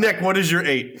 Nick, what is your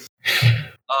 8?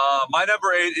 My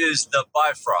number 8 is the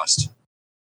Bifrost.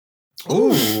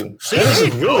 Ooh. That is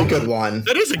a really good one.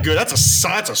 That is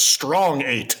that's a strong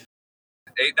 8.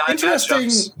 8-9 Interesting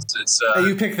matchups. It's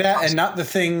you pick that and not the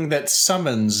thing that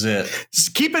summons it.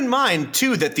 Keep in mind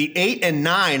too that the 8 and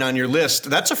 9 on your list,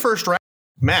 that's a first round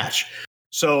match.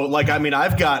 So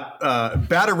I've got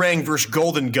Batarang versus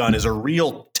Golden Gun is a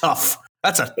real tough.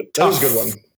 That's a That tough was a good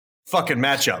one. fucking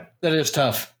matchup. That is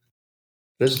tough.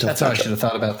 That is a tough That's how I matchup. should have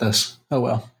thought about this. Oh,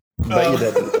 well. Bet you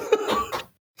didn't.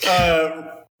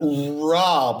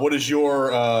 Rob, what is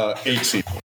your 8 seed?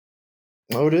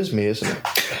 Oh, it is me, isn't it?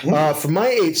 For my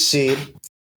 8th seed,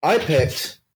 I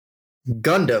picked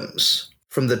Gundams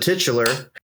from the titular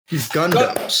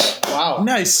Gundams. Wow,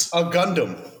 Nice. a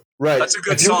Gundam. Right. That's a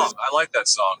good If you- song. I like that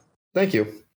song. Thank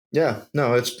you. Yeah,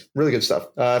 no, it's really good stuff.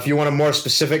 If you want a more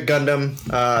specific Gundam,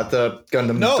 the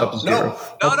Gundam No, Double Zero. No,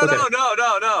 Oh,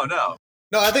 okay. no.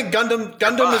 No, I think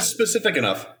Gundam is specific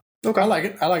enough. I like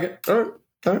it. All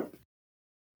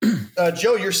right.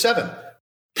 Joe, you're 7.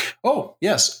 Oh,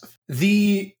 yes.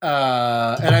 The,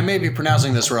 and I may be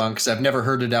pronouncing this wrong because I've never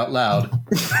heard it out loud,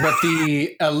 but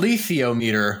the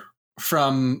alethiometer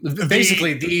from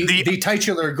basically the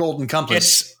titular golden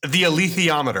compass. It's the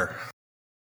alethiometer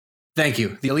Thank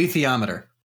you. The alethiometer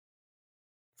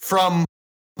from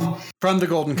from the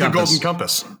golden the compass. Golden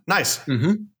Compass. Nice.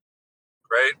 Mm-hmm.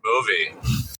 Great movie.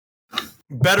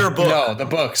 Better book. No, the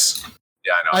books.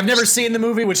 Yeah, I know. I've never seen the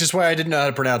movie, which is why I didn't know how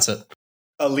to pronounce it.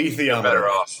 Alethiometer. Better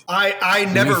off. I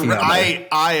never Alethiometer.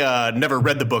 I never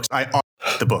read the books. I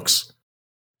audit the books.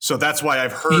 So that's why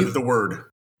I've heard the word.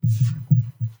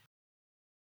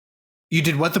 You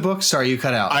did what the book? Sorry, you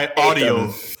cut out. I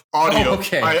audio. Oh,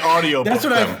 okay. I audio That's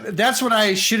book what them. That's what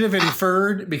I should have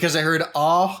inferred because I heard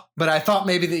 "ah," but I thought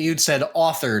maybe that you'd said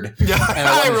 "authored," Yeah, and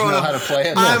I wanted to know it. how to play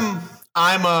it.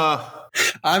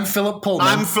 I'm Philip Pullman.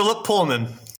 I'm Philip Pullman,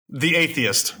 the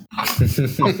atheist.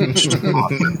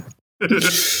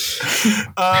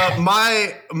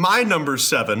 My number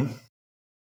 7.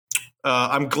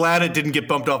 I'm glad it didn't get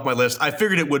bumped off my list. I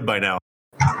figured it would by now.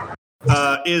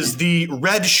 Is the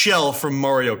red shell from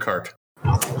Mario Kart?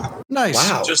 Nice.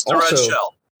 Wow. Just the red Also,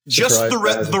 shell. Just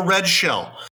surprised the by red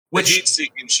shell, The which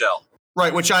heat-seeking shell.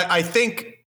 right, which I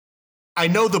think I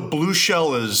know the blue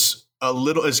shell is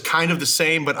kind of the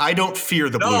same, but I don't fear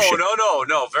the blue shell.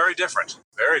 No. Very different.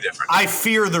 Very different. I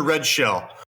fear the red shell.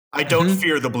 I don't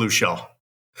fear the blue shell.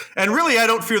 And really, I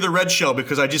don't fear the red shell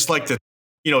because I just like to,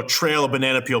 trail a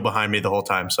banana peel behind me the whole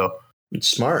time. So It's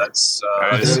smart. That's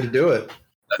That's the way to do it.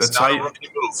 that's that's not how a you- rookie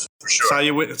move for that's how sure.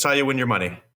 you win. That's how you win your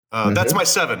money. That's my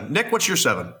 7. Nick, what's your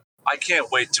 7? I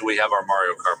can't wait till we have our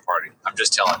Mario Kart party. I'm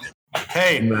just telling you.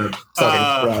 Hey,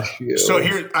 crush you. so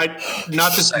here,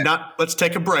 let's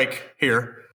take a break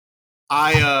here.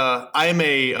 I am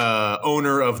a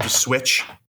owner of the Switch,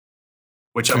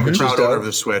 which I'm a proud owner of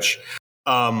the Switch.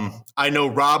 I know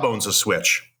Rob owns a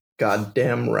Switch.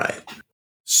 Goddamn right.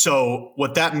 So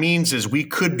what that means is we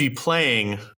could be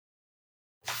playing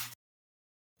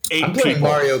 8 I'm playing people.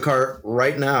 Mario Kart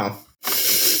right now.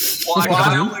 Well,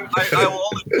 I will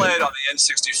only play it on the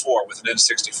N64 with an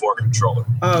N64 controller.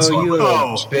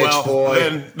 Bitch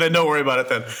boy. Then don't worry about it.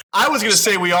 Then I was going to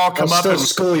say we all come I'll up and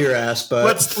school your ass,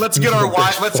 but let's get our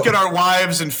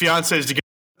wives and fiancés to get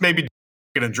maybe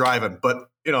going to drive it. But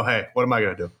hey, what am I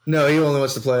going to do? No, he only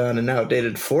wants to play on an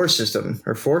outdated 4 system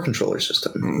or 4 controller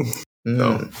system.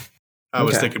 No, I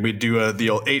was thinking we'd do the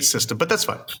old 8 system, but that's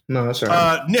fine. No, that's all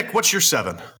right. Nick, what's your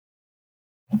 7?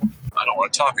 I don't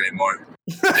want to talk anymore.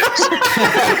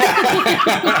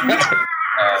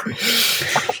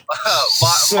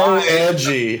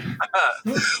 Edgy.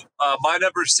 My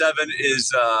number 7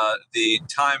 is the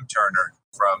Time Turner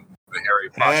from the Harry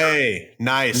Potter. Hey,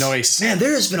 nice. Man,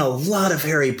 there has been a lot of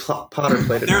Harry Potter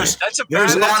played tonight.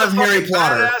 There's a lot of Harry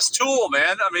Potter. Badass tool,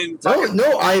 man. I mean, I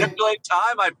manipulate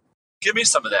time. Give me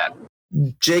some of that.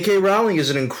 J.K. Rowling is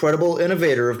an incredible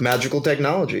innovator of magical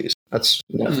technologies.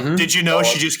 Did you know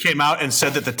she just came out and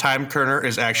said that the Time Turner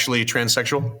is actually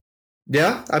transsexual?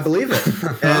 Yeah, I believe it.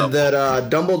 And that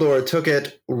Dumbledore took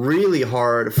it really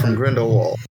hard from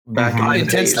Grindelwald back in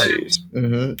the days.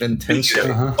 Intensely.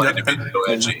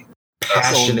 Edgy.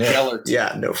 Passionate.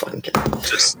 Yeah, no fucking kidding.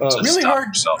 Just really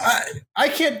hard. I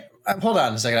can't. Hold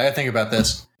on a second. I gotta think about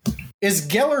this. Is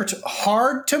Gellert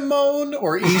hard to moan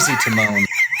or easy to moan?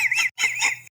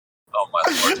 Oh my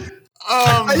lord.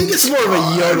 I think it's more of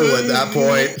a yodel at that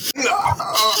point.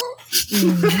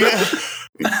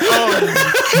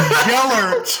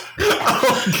 Gellert.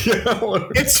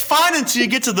 It's fine until you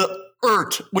get to the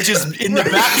which is in the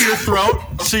back of your throat.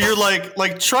 So you're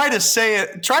like try to say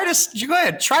it. Go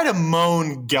ahead. Try to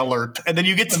moan Gellert, and then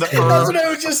you get to the That's what I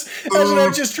was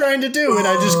just trying to do, and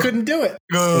I just couldn't do it.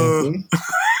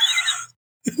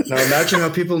 Now imagine how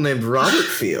people named Robert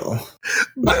feel.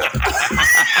 That's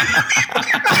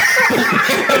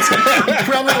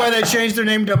probably why they changed their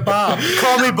name to Bob.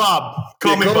 Call me Bob.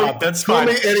 Call me Bob. That's fine.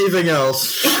 Call me anything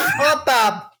else. Oh,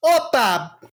 Bob. Oh,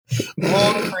 Bob.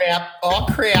 Oh, crap. Oh,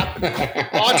 crap.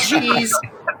 Oh, jeez.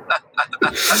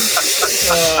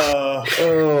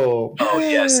 Oh,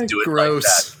 yes. Do it gross. like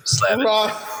that. Slap it.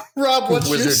 Rob, what's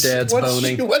Wizard Dad's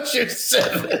boning. What's your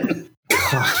 7?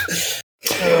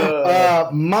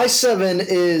 My 7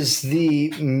 is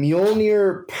the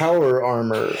Mjolnir power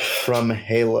armor from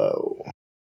Halo.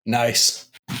 Nice.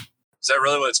 Is that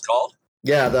really what it's called?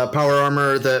 Yeah, the power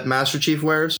armor that Master Chief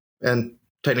wears, and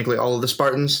technically all of the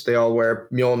Spartans, they all wear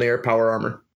Mjolnir power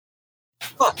armor.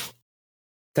 Huh.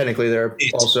 Technically, there are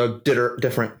also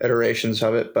different iterations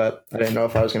of it, but I didn't know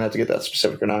if I was going to have to get that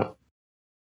specific or not.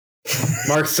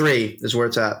 Mark 3 is where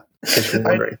it's at.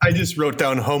 I just wrote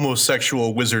down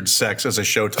homosexual wizard sex as a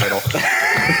show title.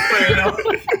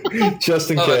 Just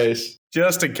in case.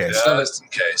 Just in case. Just in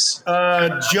case.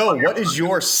 Joe, what is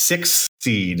your 6th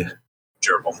seed?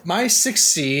 Gerbil. My 6th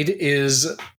seed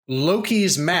is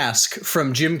Loki's mask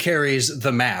from Jim Carrey's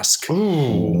The Mask.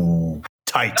 Ooh.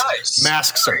 Tight. Nice.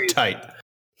 Masks are tight.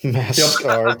 Masks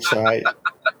are tight.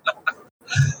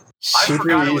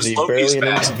 Super easy, barely an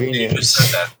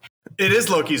inconvenience. It is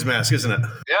Loki's mask, isn't it?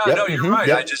 Yeah, no, you're right.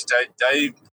 Yep.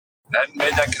 I hadn't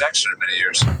made that connection in many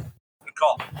years. Good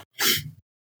call.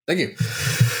 Thank you.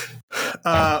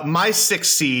 My 6th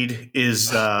seed is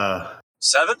 7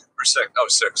 or 6? Oh,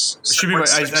 6. Should be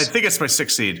I think it's my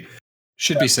 6th seed.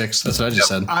 Should be 6. That's what I just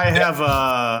said. I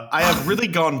have really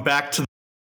gone back to the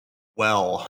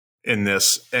well in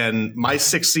this, and my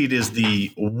 6th seed is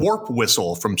the warp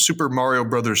whistle from Super Mario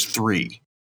Brothers 3.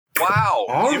 Wow.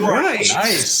 All right.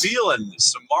 Nice. Feeling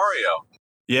some Mario.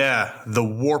 Yeah, the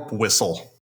warp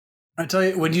whistle. I tell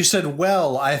you, when you said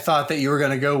well, I thought that you were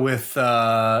going to go with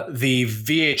the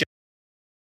VHS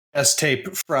tape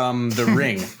from The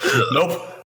Ring. Nope.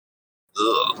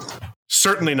 Ugh.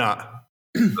 Certainly not.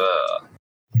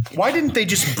 Why didn't they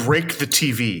just break the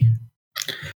TV?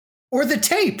 Or the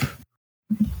tape.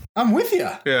 I'm with you.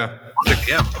 Yeah.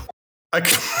 Yeah.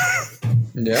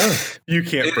 You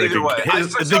can't break Either way, it. I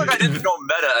feel like I didn't go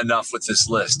meta enough with this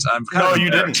list. I'm kind of you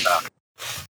didn't.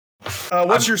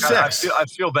 What's your 6? I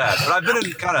feel bad, but I've been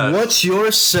in kind of. What's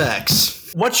your sex?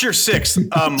 What's your 6th?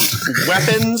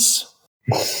 Weapons.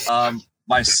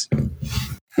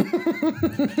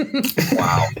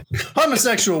 Wow.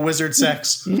 Homosexual wizard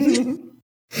sex.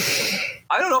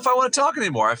 I don't know if I want to talk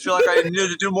anymore. I feel like I need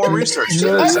to do more research.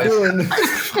 No, I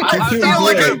feel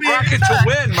like a bracket to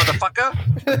win, motherfucker.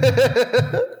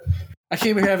 I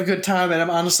came here to have a good time, and I'm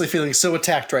honestly feeling so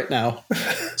attacked right now.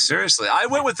 Seriously, I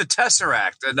went with the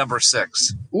Tesseract at number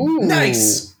 6. Ooh.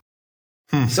 Nice.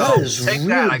 So That is take really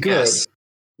that, I good. guess.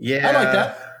 Yeah, I like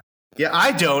that. Yeah,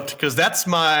 I don't, because that's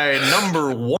my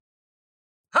number 1.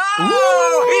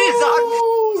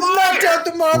 Oh, Knocked out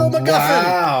the Marvel MacGuffin.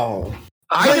 Wow.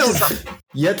 I don't.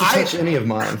 Yet to touch any of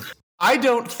mine. I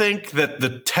don't think that the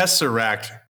Tesseract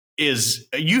is.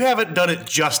 You haven't done it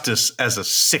justice as a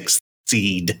 6th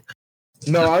seed.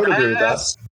 No, I would agree with that.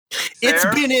 It's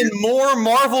Fair. been in more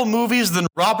Marvel movies than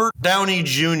Robert Downey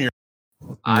Jr.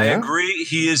 I Yeah. agree.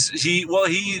 He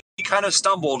kind of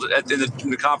stumbled in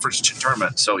the conference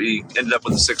tournament, so he ended up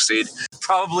with a 6th seed,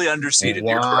 probably underseeded.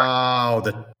 You're correct. Wow,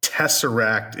 the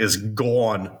Tesseract is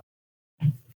gone.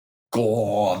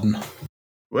 Gone.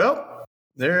 Well,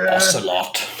 there.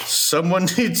 Ocelot. Someone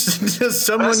needs. That's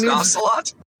an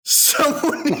ocelot.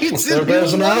 Someone needs. There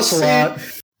goes an ocelot.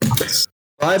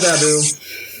 Bye, Babu.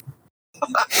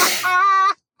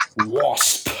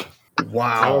 Wasp.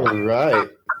 Wow. All right.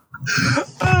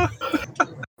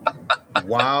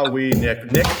 Wowee,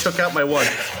 Nick. Nick took out my 1.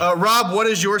 Rob, what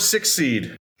is your 6th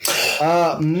seed?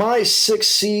 My 6th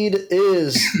seed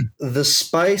is the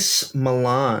Spice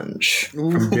Melange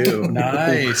from Dune.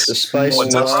 Nice. The Spice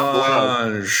What's up?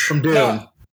 Melange from Dune.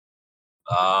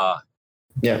 Yeah.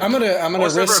 Yeah. I'm gonna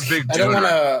Was ever a risk. big I don't Dune want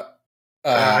to.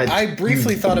 I- I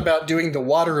briefly thought about doing the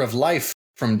Water of Life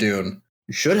from Dune.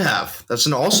 You should have. That's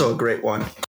also a great one.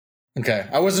 Okay,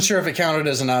 I wasn't sure if it counted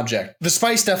as an object. The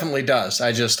spice definitely does.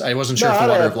 I wasn't sure if the I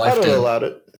Water of Life would did. allowed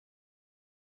it.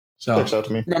 So Works out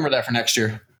to me. remember that for next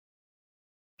year.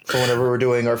 For whenever we're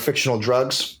doing our fictional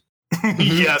drugs,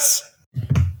 Yes.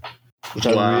 which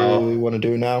Wow. I really want to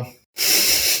do now.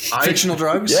 Fictional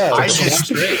drugs. Yeah. I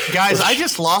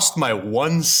just lost my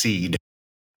 1 seed.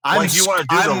 Like, you want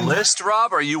to do the list,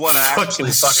 Rob, or you want to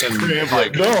actually fucking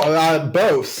like? No,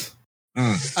 both.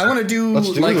 I want to do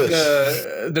Let's do like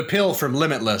this. the pill from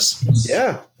Limitless.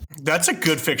 Yeah. That's a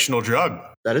good fictional drug.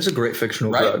 That is a great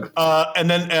fictional Right. drug. And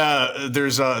then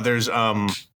there's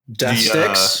Death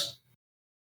sticks.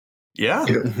 yeah.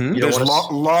 You don't There's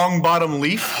wanna long bottom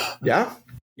leaf. Yeah.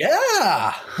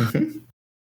 Yeah.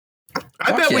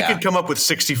 I bet we yeah. could come up with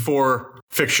 64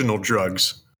 fictional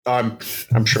drugs. I'm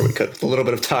sure we could. With a little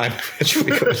bit of time. I'm sure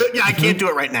we could. Yeah, I can't do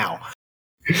it right now.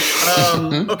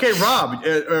 Okay, Rob.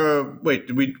 Wait,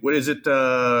 what is it?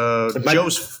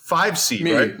 Joe's 5 seed,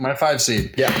 Me, right? my 5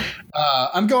 seed. Yeah.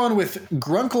 I'm going with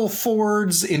Grunkle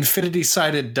Ford's Infinity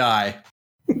Sided Die.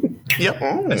 Yep.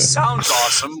 Oh. It sounds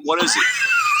awesome. What is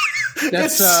it?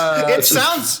 That's it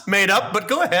sounds made up, but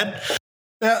go ahead.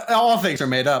 all things are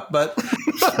made up, but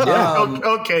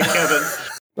Okay, Kevin.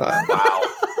 Wow.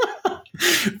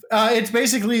 it's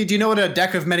basically. Do you know what a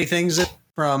deck of many things is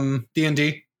from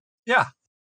D&D? Yeah.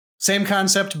 Same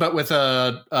concept, but with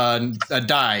a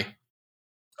die.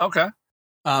 Okay.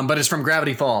 But it's from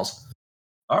Gravity Falls.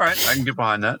 All right. I can get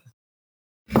behind that.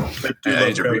 I do I love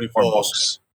need to read Gravity more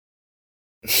Falls.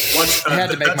 books. I had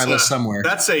to make my list somewhere.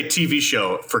 That's a TV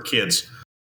show for kids.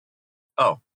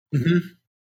 Oh. Mhm.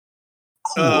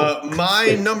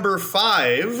 My number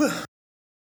 5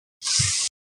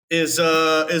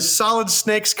 is Solid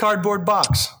Snake's Cardboard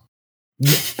Box.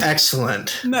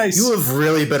 Excellent. Nice. You have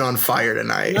really been on fire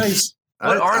tonight. Nice.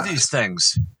 What are these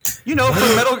things? You know,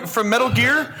 from Metal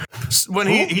Gear, when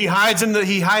he hides in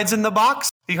the box.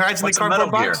 He hides in What's the a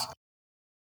cardboard Metal box. Gear?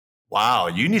 Wow,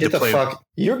 you need Get to the play. fuck.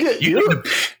 You're getting. You need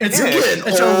It's You're getting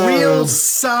it's a real old.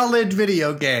 solid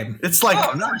video game. It's like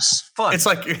Oh, nice. Fun. it's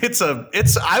like it's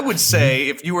I would say,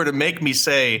 if you were to make me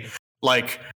say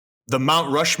like the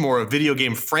Mount Rushmore of video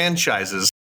game franchises,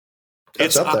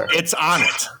 It's up there. It's on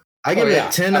it. I give Oh, yeah,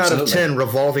 it 10 out of absolutely. 10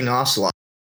 revolving ocelot.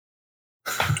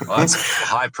 Well, that's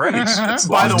high praise. That's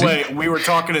By the lofty. way, we were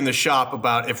talking in the shop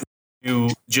about if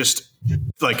you just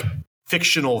like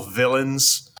fictional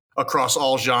villains across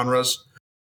all genres.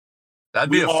 That'd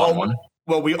be a fun one.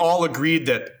 Well, we all agreed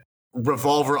that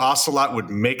Revolver Ocelot would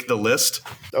make the list.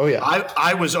 Oh, yeah.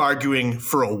 I was arguing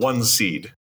for a 1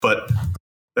 seed, but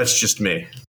that's just me.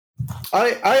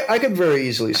 I could very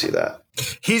easily see that.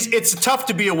 It's tough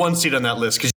to be a 1 seed on that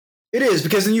list because It is,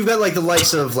 because then you've got like the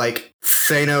likes of like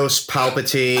Thanos,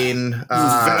 Palpatine,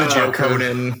 Joker.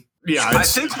 Conan. yeah, I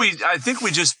think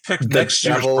we just picked The next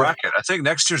year's devil. bracket. I think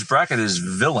next year's bracket is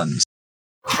villains.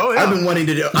 oh yeah. I've been wanting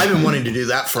to do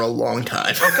that for a long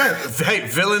time. Okay, hey,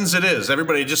 villains it is.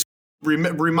 Everybody just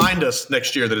remind us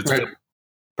next year that it's Right. villain.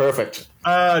 Perfect.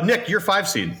 Nick, you're 5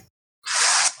 seed.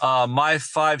 My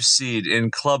 5 seed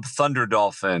in Club Thunder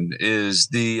Dolphin is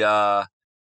the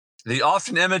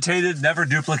often imitated, never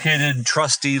duplicated,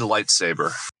 trusty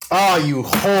lightsaber. Oh, you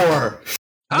whore!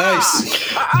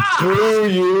 Nice. Boo,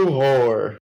 you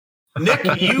whore! Nick,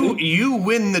 you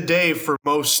win the day for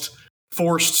most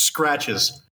forced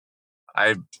scratches.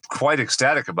 I'm quite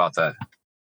ecstatic about that.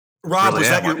 Rob,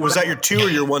 Really was that your 2 or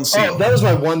your 1 seed? Oh, that was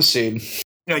my 1 seed.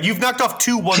 Yeah, you've knocked off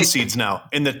 2 1 seeds now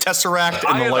in the Tesseract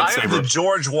and the lightsaber. I am the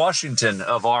George Washington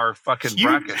of our fucking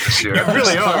bracket this year. You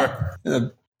really are.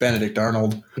 Benedict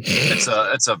Arnold. It's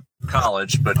a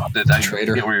college, but I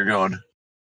Traitor. get where you're going.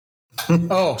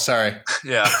 Oh, sorry.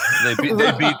 Yeah, they beat 2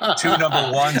 number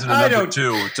 1s and a number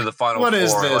 2 to the final What 4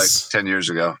 is this? like 10 years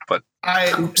ago. But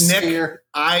Nick,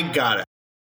 I got it.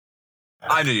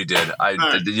 I knew you did.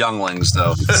 The younglings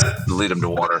though lead them to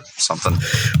water. Something.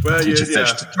 Well, Teach a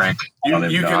fish to drink.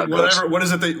 You can whatever. What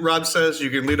is it that Rob says? You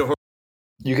can lead a horse.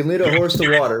 You can lead a horse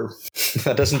to water.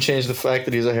 That doesn't change the fact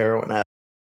that he's a heroin addict.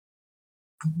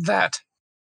 That.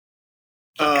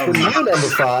 For my number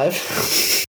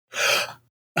 5,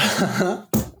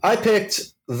 I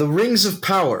picked the Rings of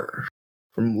Power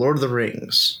from Lord of the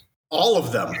Rings. All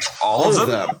of them. All of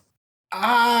them.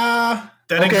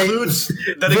 That includes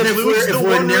if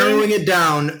we're narrowing it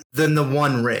down, then the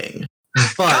One Ring.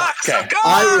 But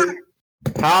I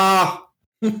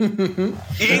would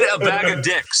eat a bag of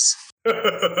dicks.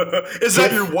 Is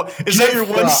that your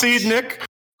 1 seed, Nick?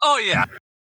 Oh yeah.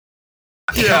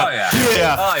 Yeah. Oh yeah.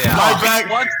 Yeah. Oh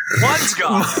yeah. One's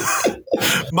gone.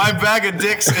 My bag of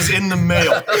dicks is in the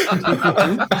mail.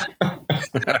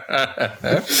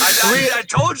 I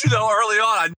told you though early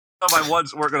on. I knew my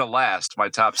ones were going to last. My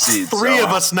top seeds. 3 of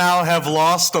us now have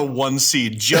lost a 1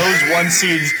 seed. Joe's 1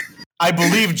 seed. I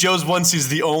believe Joe's 1 seed is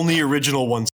the only original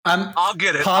one. I'll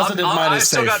get it. Positive mine is I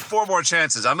still safe. got 4 more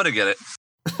chances. I'm going to get it.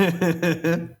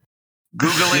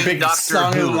 Googling Big Doctor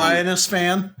Song Who. of Lioness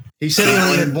fan. He said he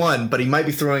only had 1, but he might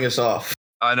be throwing us off.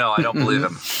 I know. I don't believe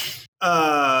him.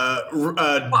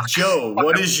 Joe,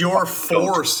 what is your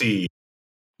 4 seed?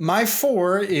 My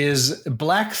 4 is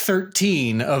Black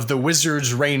 13 of the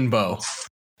Wizard's Rainbow.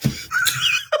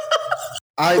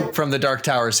 From the Dark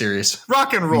Tower series.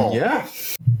 Rock and roll. Yeah.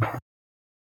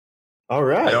 All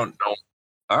right. I don't know.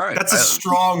 All right. That's a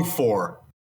strong 4.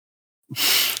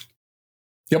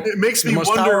 Yep. It makes me most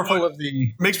wonder. powerful of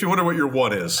the. Makes me wonder what your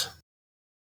 1 is.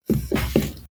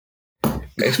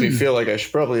 Makes me feel like I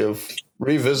should probably have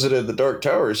revisited the Dark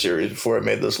Tower series before I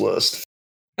made this list.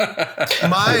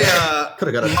 My Could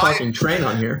have got a talking train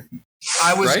on here.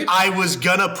 I was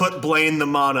gonna put Blaine the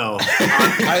Mono.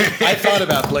 I thought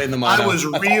about Blaine the Mono. I was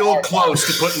real close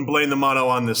to putting Blaine the Mono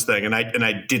on this thing, and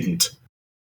I didn't.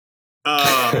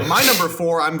 My number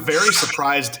 4, I'm very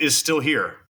surprised, is still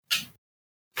here.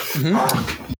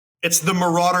 Mm-hmm. It's the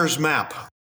Marauders map.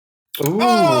 Ooh.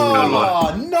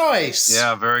 Oh, nice.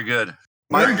 Yeah, very good.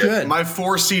 Very good. My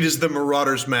 4 seed is the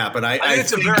Marauders map, and I think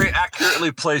it's a very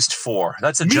accurately placed 4.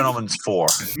 That's a gentleman's 4.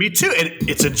 Me too.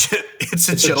 It's a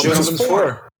gentleman's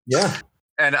 4. Yeah.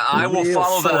 And I will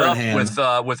follow that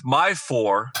up with my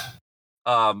 4,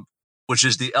 which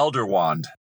is the Elder Wand.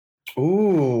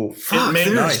 Ooh, fuck,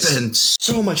 there's nice. been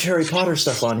so much Harry Potter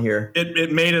stuff on here.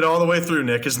 It made it all the way through,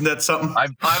 Nick. Isn't that something?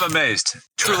 I'm amazed.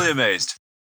 Truly amazed.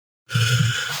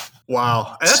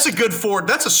 Wow. And that's a good 4.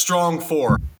 That's a strong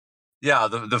 4. Yeah,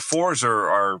 the 4s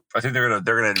are I think they're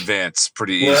gonna advance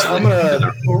pretty easily. Well, I'm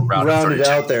gonna round it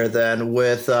out there then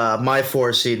with my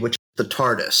 4 seed, which is the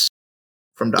TARDIS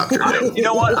from Doctor Who. You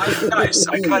know what? Nice.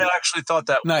 I kind of actually thought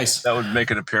that nice. That would make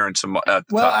an appearance.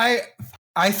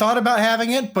 I thought about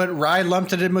having it, but Rye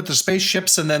lumped it in with the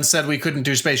spaceships and then said we couldn't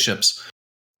do spaceships.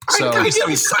 So I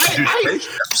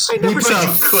never said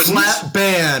a flat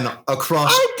ban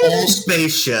across all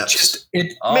spaceships.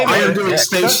 I am doing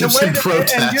spaceships in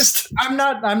protest.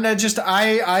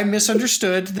 I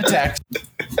misunderstood the text.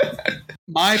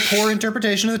 My poor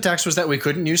interpretation of the text was that we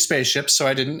couldn't use spaceships, so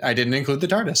I didn't include the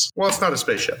TARDIS. Well, it's not a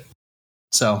spaceship.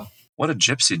 So what a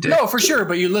gypsy did. No, for sure,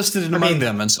 but you listed it among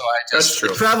them, and so that's true.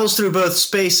 It travels through both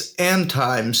space and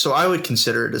time, so I would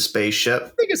consider it a spaceship. I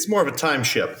think it's more of a time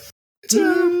ship.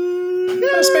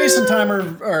 Space and time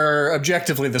are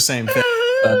objectively the same thing.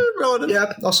 Relative.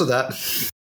 Yeah, also that.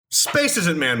 Space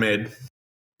isn't man-made.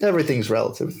 Everything's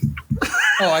relative.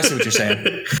 Oh, I see what you're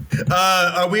saying.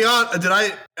 Are we on?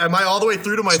 Am I all the way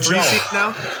through to my 3 seed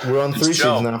now? We're on 3 seeds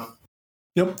now.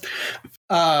 Yep.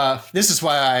 This is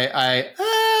why I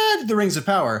did the Rings of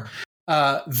Power.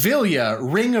 Vilya,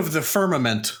 Ring of the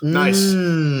Firmament. Nice.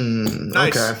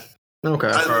 Nice. Okay.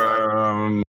 Okay.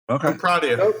 I'm proud of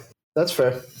you. Oh, that's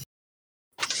fair.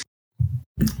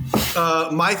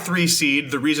 My 3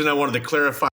 seed, the reason I wanted to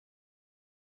clarify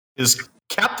is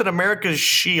Captain America's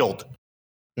shield.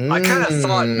 I kind of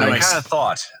thought. Nice.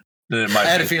 That it might I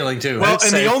had be. a feeling too. Well, It's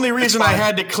and safe. the only reason It's I fine.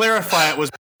 had to clarify it was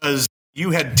because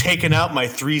you had taken out my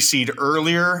 3 seed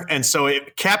earlier, and so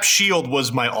Cap Shield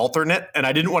was my alternate, and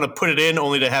I didn't want to put it in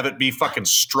only to have it be fucking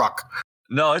struck.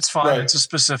 No, it's fine. Right. It's a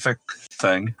specific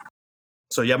thing.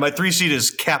 So yeah, my 3 seed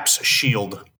is Cap's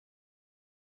Shield.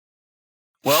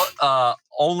 Well,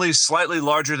 only slightly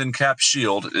larger than Cap's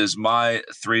shield is my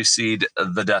 3 seed,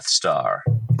 the Death Star.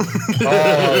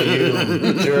 Oh,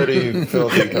 you dirty,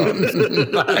 filthy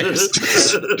cunt.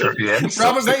 Nice.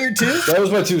 Rob, was that your 2? That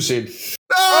was my 2 seed.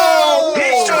 Oh,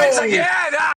 He strikes again!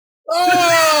 Ah!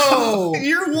 Oh!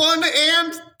 You're 1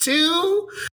 and 2.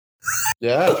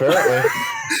 Yeah, apparently.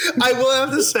 I will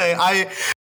have to say,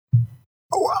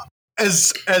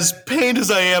 as pained as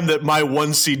I am that my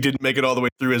 1 seed didn't make it all the way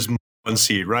through as my 1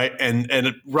 seed, right?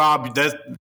 And Rob, that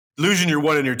losing your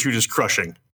 1 and your 2 is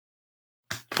crushing.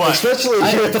 But Especially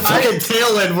here at the fucking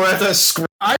tail end, we're at the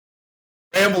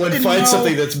scramble and find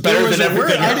something that's better than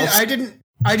everything else.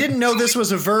 I didn't know this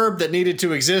was a verb that needed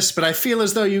to exist, but I feel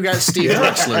as though you got Steve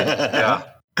Drexler. Yeah.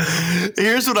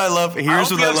 here's what I love. Here's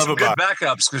what I love about good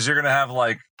backups because you're going to have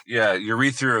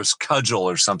Urethra's Cudgel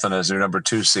or something as your number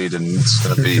 2 seed, and it's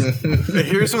going to be.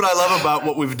 Here's what I love about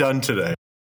what we've done today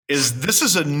is this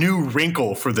is a new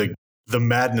wrinkle for the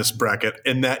madness bracket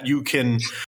in that you can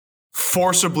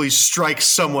forcibly strike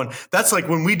someone. That's like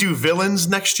when we do villains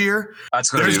next year. That's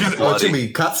going There's to be gonna- Oh, it's bloody. gonna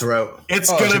be cutthroat. It's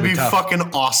Oh, going to gonna be tough. fucking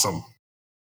awesome.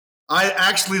 I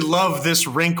actually love this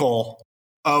wrinkle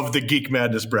of the Geek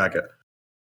Madness bracket.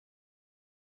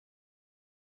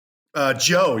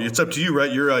 Joe, it's up to you,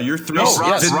 right? You're 3 No, seed.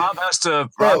 yes. Rob has to. no,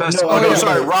 Oh, no, yeah,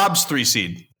 sorry. no. Rob's 3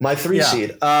 seed. My 3 Yeah.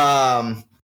 seed. Well,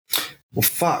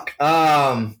 fuck.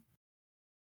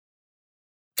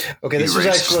 Okay, this was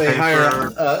Erase actually paper.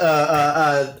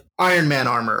 higher. Iron Man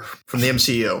armor from the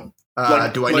MCU.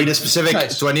 Do I need a specific?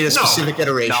 Nice. Do I need a specific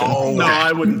iteration? No,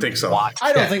 I wouldn't think so. I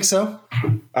don't think so.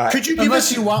 All right. Could you give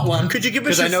Unless us? you want one. Could you give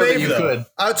us 'Cause your I know that fave? you though? could.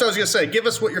 That's what I was gonna say. Give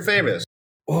us what your fave is.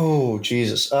 Oh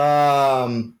Jesus. You're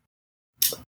a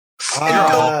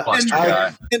Hulkbuster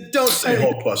guy. And don't say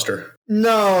Hulkbuster.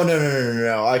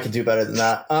 No. I could do better than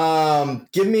that.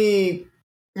 Give me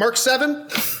Mark 7.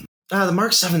 the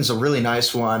Mark 7's a really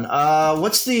nice one.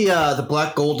 What's the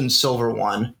black, gold, and silver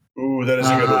one? Ooh, that is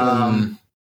a good one.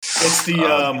 It's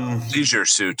the Leisure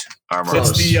suit armor.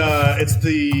 Close. it's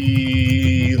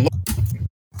the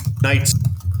Knights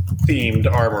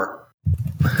themed armor.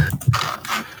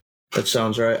 That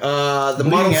sounds right. The Bleeding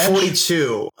Model Edge?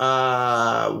 42.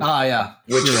 Yeah.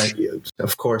 Which, You're right.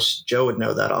 of course, Joe would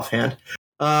know that offhand.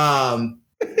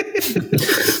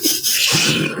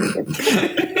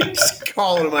 Just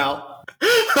calling him out.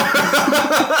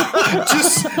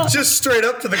 just straight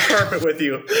up to the carpet with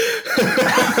you.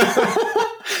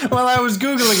 Well, I was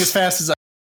Googling as fast as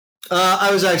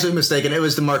I was actually mistaken. It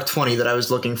was the Mark 20 that I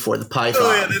was looking for, the Python.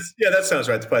 Oh yeah, that sounds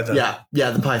right. The Python.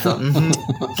 Yeah, the Python.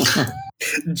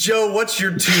 Mhm. Joe, what's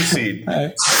your 2 seed? I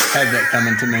had that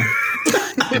coming to me.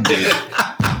 Indeed.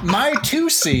 My 2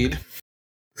 seed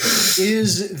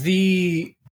is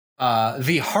the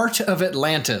Heart of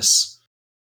Atlantis.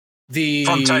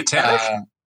 From Titanic?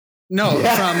 No,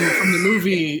 Yeah. from the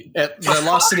movie at the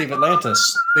Lost City of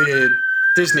Atlantis, the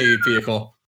Disney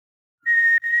vehicle.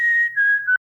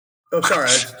 Oh, sorry.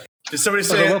 Did somebody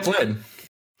So say? well played.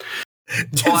 You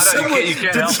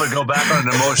can't help but go back on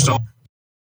an emotional.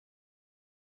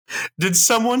 Did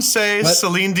someone say What?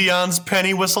 Celine Dion's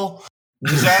penny whistle?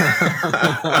 Is that?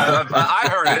 I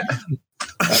heard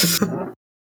it.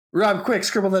 Rob, quick,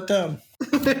 scribble that down.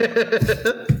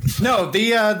 No,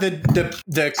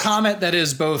 the comet that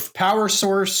is both power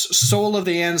source, soul of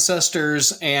the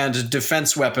ancestors, and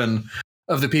defense weapon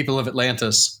of the people of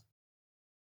Atlantis.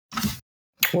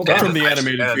 Well, And from the a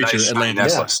animated nice feature shiny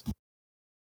Atlantis.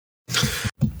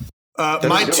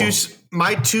 necklace.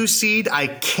 My 2 seed, I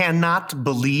cannot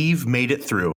believe made it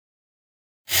through.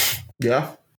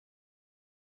 Yeah.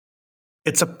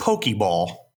 It's a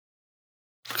Pokeball.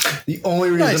 The only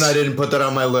reason Nice. I didn't put that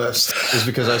on my list is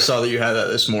because I saw that you had that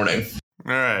this morning.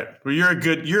 All right. Well, you're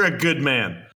a good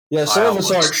man. Yeah, some of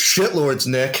us almost- aren't shitlords,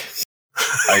 Nick.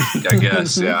 I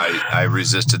guess. Yeah, I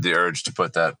resisted the urge to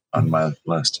put that on my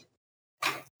list.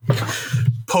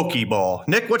 Pokeball.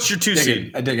 Nick, what's your 2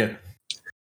 seed? I dig it.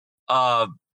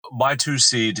 My 2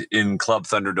 seed in Club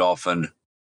Thunder Dolphin,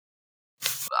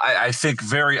 I think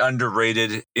very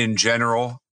underrated in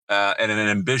general, and an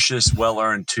ambitious,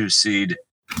 well-earned 2 seed,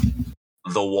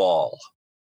 The Wall.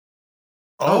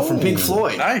 Oh, from Pink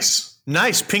Floyd. Nice.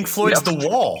 Nice. Pink Floyd's Yep. The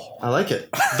Wall. I like it.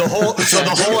 The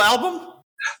whole album?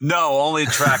 No, only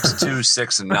tracks 2,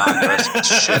 6, and 9. The rest is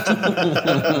shit.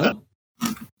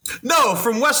 No,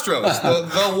 from Westeros.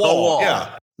 The wall.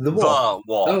 Yeah. The wall.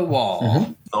 The wall. The wall.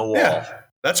 Mhm. The wall. Yeah.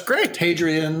 That's great.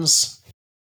 Hadrian's.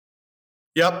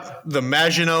 Yep. The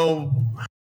Maginot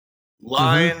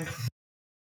line.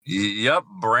 Yep.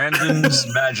 Brandon's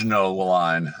Maginot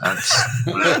line.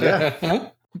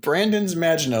 That's Brandon's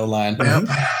Maginot line.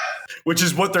 Which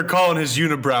is what they're calling his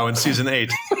unibrow in season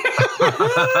 8.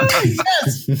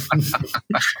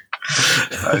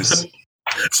 nice.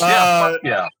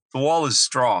 Yeah. The wall is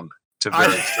strong. To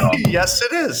very strong. Yes,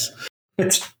 it is.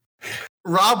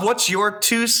 Rob, what's your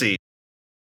 2 seed?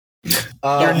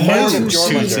 Your new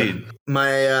 2 seed.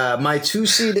 My 2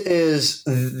 seed is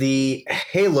the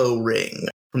Halo ring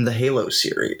from the Halo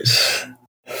series.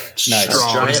 Nice.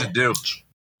 What does it do?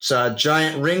 It's a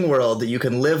giant ring world that you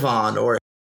can live on or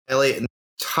annihilate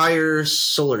entire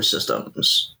solar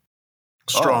systems.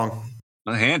 Strong.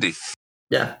 Handy.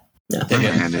 Yeah.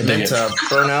 Handy. And then to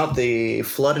burn out the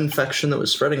flood infection that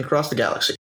was spreading across the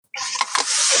galaxy.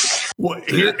 Well,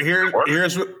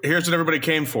 here's what everybody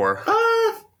came for.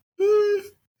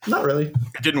 Not really.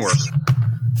 It didn't work.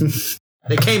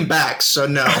 They came back, so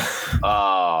no.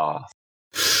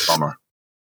 Bummer.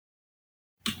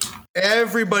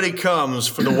 Everybody comes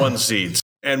for the 1 seeds.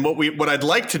 And what I'd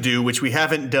like to do, which we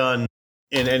haven't done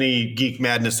in any Geek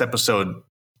Madness episode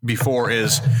before,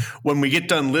 is when we get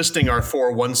done listing our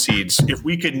 4 1 seeds, if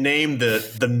we could name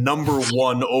the number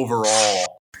 1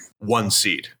 overall 1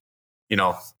 seed.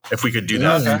 If we could do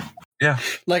that. Okay. Yeah.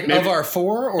 Like maybe, of our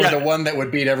 4 or the one that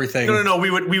would beat everything? No.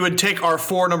 We would take our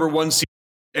 4 number 1 seed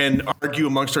and argue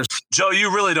amongst ourselves. Joe,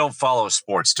 you really don't follow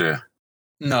sports, do you?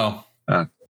 No.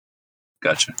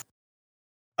 Gotcha.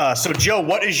 So, Joe,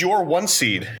 what is your 1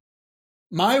 seed?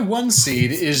 My 1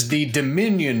 seed is the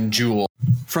Dominion Jewel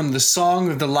from the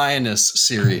Song of the Lioness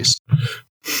series.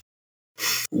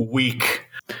 Weak.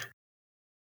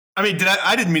 I mean,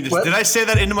 I didn't mean this. What? Did I say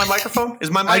that into my microphone?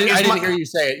 Is my mic? I didn't hear you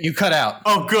say it. You cut out.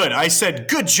 Oh, good. I said,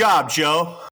 good job,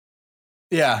 Joe.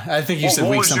 Yeah, I think you said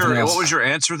weak something else. What was your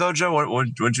answer, though, Joe? What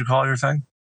did you call your thing?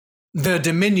 The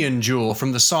Dominion Jewel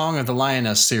from the Song of the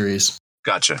Lioness series.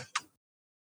 Gotcha.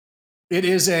 It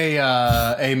is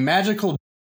a magical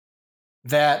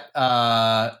that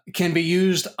can be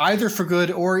used either for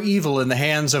good or evil in the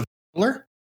hands of a ruler,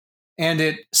 and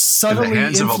it subtly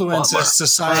influences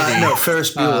society. No,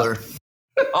 Ferris Bueller.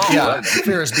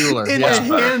 Ferris Bueller. In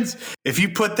the hands. If you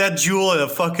put that jewel in a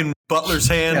fucking butler's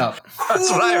hand,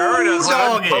 that's what I heard. I was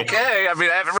like, okay. I mean,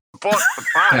 I haven't bought the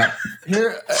prime.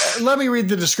 Here, let me read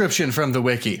the description from the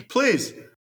wiki, please.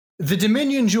 The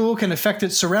Dominion Jewel can affect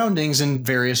its surroundings in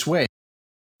various ways.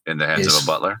 In the hands of a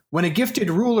butler? When a gifted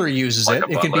ruler uses it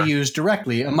can be used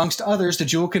directly. Amongst others, the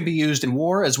jewel can be used in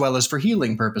war as well as for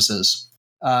healing purposes.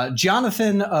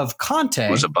 Jonathan of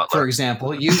Conte, for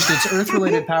example, used its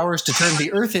earth-related powers to turn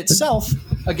the earth itself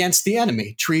against the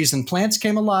enemy. Trees and plants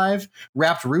came alive,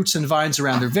 wrapped roots and vines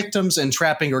around their victims, and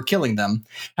trapping or killing them.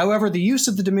 However, the use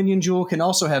of the Dominion Jewel can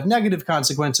also have negative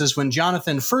consequences. When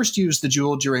Jonathan first used the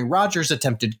jewel during Roger's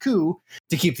attempted coup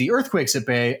to keep the earthquakes at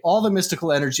bay, all the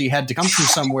mystical energy had to come from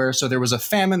somewhere, so there was a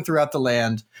famine throughout the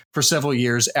land for several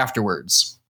years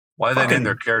afterwards. Why they name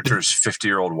their characters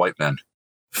 50-year-old white men?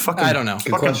 I don't know.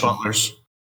 Fucking butlers.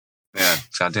 Yeah,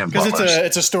 goddamn butlers. Because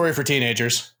it's a story for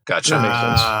teenagers. Gotcha. That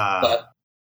makes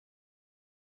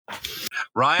sense.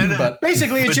 Ryan, but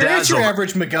basically, it's your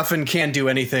average MacGuffin can't do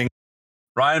anything.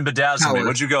 Ryan, bedazzle me.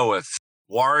 What'd you go with?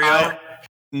 Wario?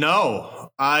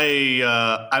 No,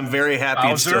 I'm very happy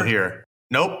it's still here.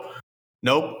 Nope.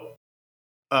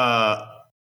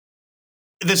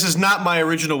 This is not my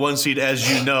original 1 seed, as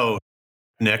you know,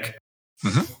 Nick.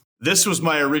 Mm-hmm. This was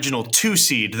my original 2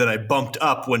 seed that I bumped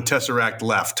up when Tesseract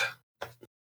left.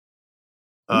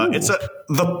 It's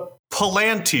the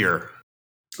Palantir.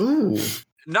 Ooh,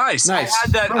 nice. I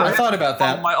had that. I thought about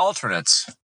that. My alternates.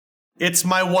 It's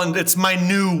my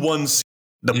new 1 seed.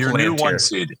 Your new 1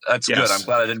 seed. That's good. I'm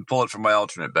glad I didn't pull it from my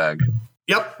alternate bag.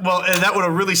 Yep. Well, and that would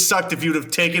have really sucked if you'd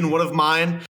have taken one of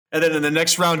mine and then in the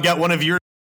next round got one of yours,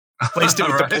 placed it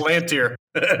with the Palantir.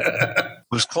 It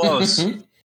was close.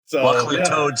 So, luckily,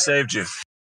 Toad saved you.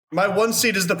 My 1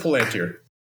 seed is the Palantir.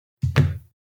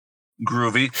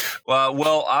 Groovy.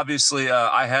 Well, obviously,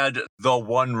 I had the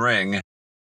One Ring.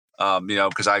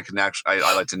 Because I can actually,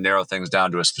 I like to narrow things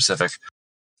down to a specific,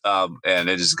 and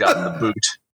it has gotten the boot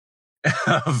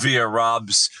via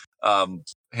Rob's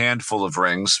handful of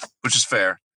rings, which is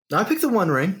fair. I picked the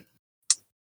One Ring.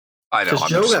 I know. I'm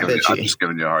just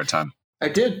giving you a hard time. I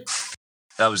did.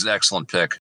 That was an excellent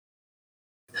pick.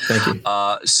 Thank you.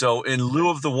 So in lieu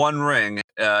of the One Ring,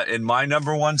 in my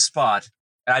number 1 spot,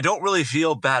 And I don't really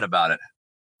feel bad about it.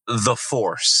 The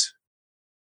Force.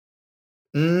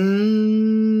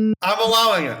 I'm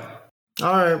allowing it.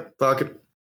 All right, fuck it.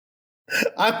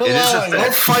 I'm allowing it.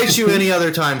 I'll fight you any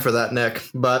other time for that, Nick.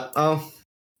 But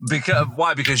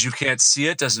Why? Because you can't see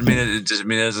it doesn't mean it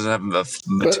doesn't have a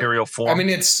material form. I mean,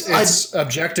 it's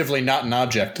objectively not an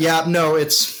object. yeah, no,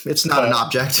 it's not an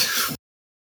object.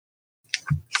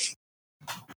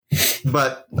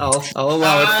 But I'll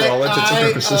allow it for all intents and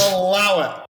purposes. I allow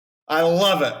it. I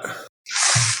love it.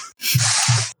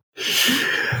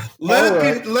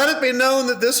 Let it be known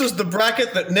that this was the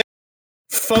bracket that Nick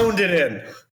phoned it in.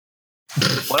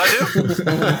 What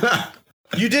I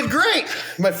do? You did great,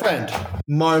 my friend.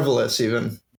 Marvelous, even.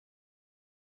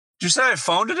 Did you say I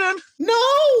phoned it in?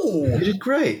 No. You did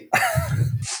great.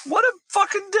 What a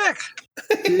fucking dick.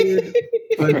 Dude,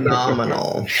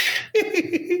 phenomenal.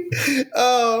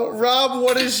 Rob,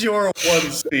 what is your 1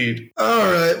 seed?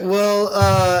 All right. Well,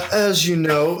 as you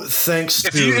know, thanks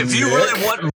If to you Nick, really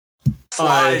want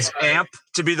Fly's amp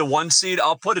to be the 1 seed,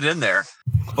 I'll put it in there.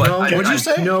 But no, what'd you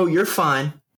say? No, you're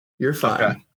fine. You're fine.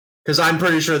 Okay. Because I'm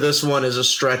pretty sure this one is a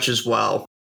stretch as well.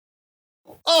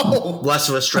 Oh, Less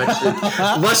of a stretch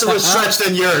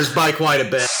than yours by quite a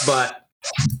bit. But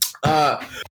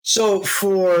so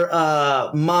for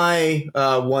my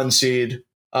 1 seed,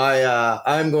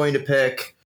 I'm going to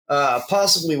pick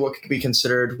possibly what could be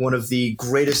considered one of the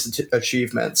greatest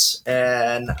achievements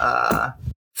in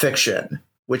fiction,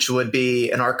 which would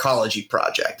be an arcology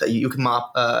project, a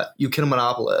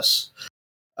Eukinemonopolis.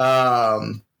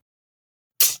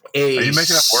 Are you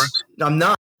making up words? I'm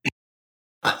not.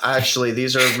 Actually,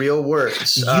 these are real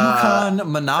words. Yukon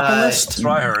monopolist? That's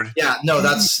what I heard. Yeah, no,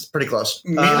 that's pretty close.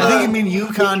 I think you mean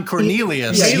Yukon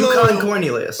Cornelius. Yeah, Yukon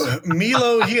Cornelius.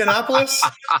 Milo Yiannopoulos?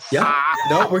 Yeah,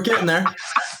 no, we're getting there.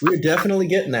 We're definitely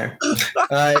getting there.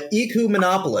 Iku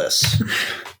Monopolis.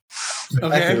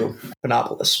 Okay. Iku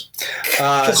Monopolis.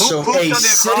 Who So a done the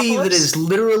city that Acropolis? is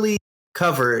literally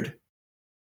covered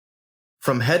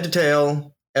from head to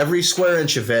tail, every square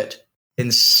inch of it,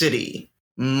 in city.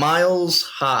 Miles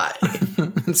high.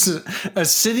 It's a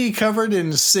city covered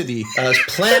in city.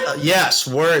 Yes,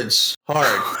 words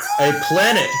hard. A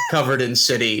planet covered in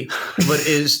city, but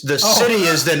city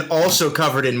is then also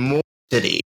covered in more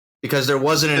city because there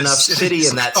wasn't enough city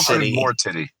in that city. More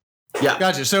titty. Yeah,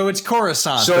 Gotcha. So it's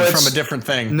Coruscant, So but it's- from a different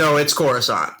thing. no, it's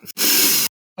Coruscant.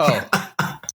 Oh,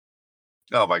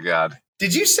 Oh my god.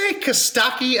 Did you say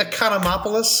Kostaki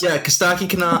Economopoulos? Yeah, Kostaki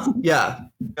cannot. Yeah.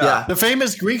 the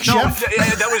famous Greek No, chef.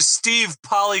 that was Steve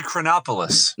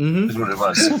Polychronopoulos. Mm-hmm. Is what it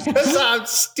was. Because I'm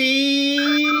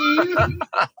Steve.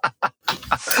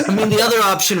 I mean, the other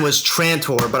option was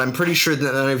Trantor, but I'm pretty sure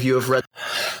that none of you have read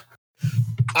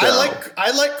I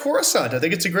like Coruscant. I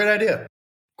think it's a great idea.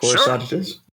 Coruscant. It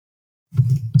is.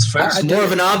 It's fair. It's more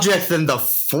of an object than the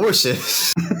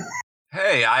Forces.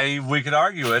 Hey, we could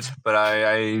argue it, but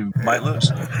I might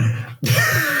lose.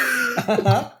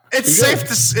 It's safe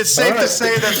to say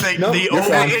that you're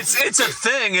fine. It's a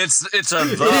thing. It's a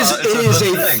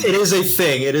the. It is a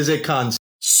thing. It is a concept.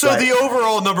 So Right. the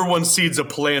overall number 1 seed's a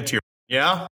Palantir.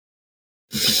 Yeah?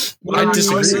 I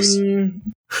disagree.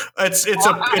 It's If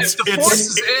the Force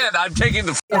is in, I'm taking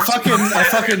the A Force.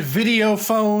 fucking video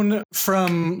phone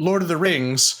from Lord of the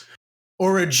Rings,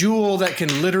 or a jewel that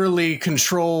can literally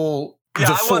control Yeah,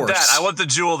 the I Force. want that. I want the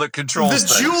jewel that controls the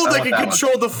things. jewel I that want can one.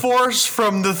 control the Force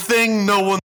from the thing no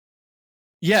one.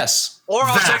 Yes. Or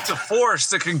I'll that. take the Force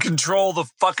that can control the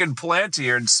fucking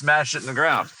Palantir and smash it in the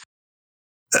ground.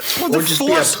 Well, Or the just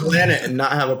Force be a planet and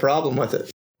not have a problem with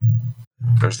it.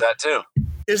 There's that too.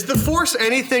 is the Force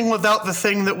anything without the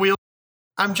thing that we.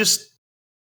 I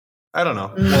don't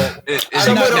know.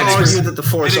 Some would argue that the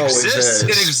Force it always exists. is.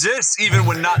 It exists even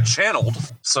when not channeled.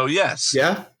 So yes.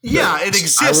 Yeah? Yeah, it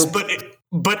exists, I will-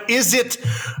 but is it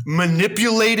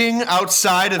manipulating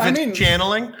outside of its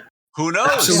channeling? Who knows?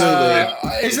 Absolutely.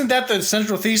 Isn't that the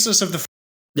central thesis of the?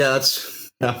 Yeah,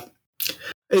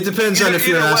 it depends on if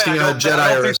you're Either way, asking I a don't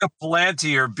Jedi or a think the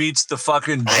Palantir beats the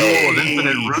fucking jewel of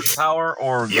infinite root power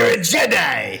or You're a the,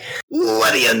 Jedi.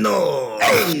 What do you know?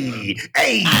 Hey,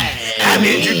 I'm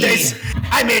Andrew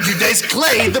Dice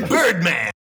Clay, the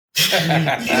Birdman.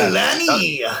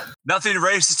 Lani, nothing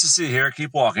racist to see here.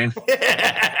 Keep walking.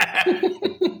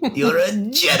 you're a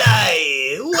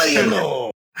Jedi. What do you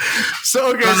know?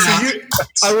 So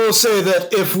I will say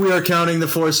that if we are counting the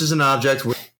Force as an object,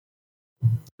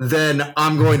 then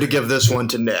I'm going to give this one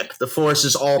to Nick. The Force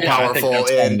is all powerful,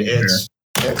 and it's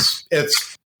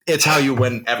how you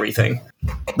win everything.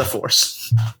 The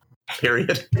Force.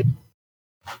 Period.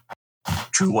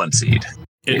 True 1 seed.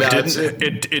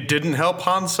 it didn't help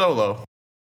Han Solo.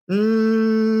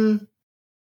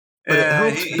 But it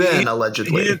helped Ben,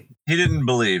 allegedly. He didn't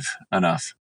believe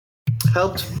enough.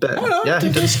 Helped Ben. I don't know. Yeah, he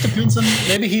did. Just depends on,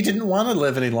 maybe he didn't want to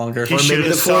live any longer. He Or maybe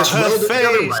the saw Force her willed it the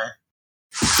other face.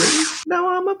 way. Now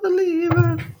I'm a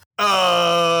believer.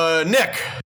 Nick,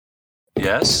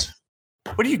 Yes.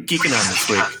 what are you geeking on this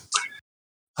week?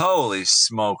 Holy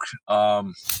smoke! I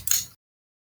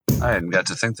hadn't got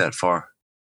to think that far.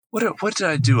 What did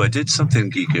I do? I did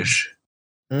something geekish.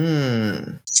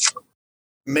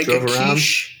 Make Drove a around.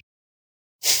 quiche.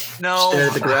 No, Stare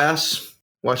at the grass.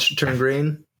 Watch it turn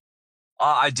green.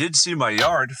 I did see my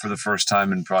yard for the first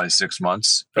time in probably 6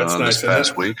 months. That's nice, this past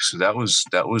isn't it? week, so that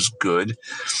was good.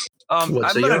 What's I'm a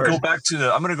gonna yard? go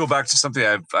back to something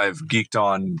I've geeked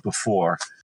on before,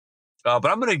 but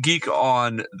I'm gonna geek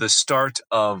on the start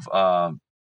of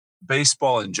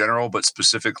baseball in general, but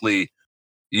specifically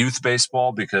youth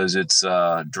baseball, because it's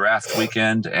draft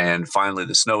weekend and finally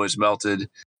the snow has melted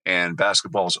and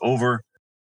basketball's over,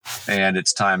 and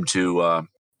it's time to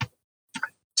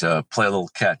play a little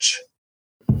catch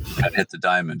and hit the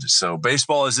diamond. So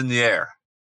baseball is in the air.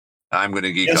 I'm going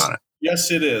to geek on it.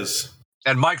 Yes, it is.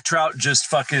 And Mike Trout just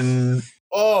fucking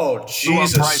Oh, blew up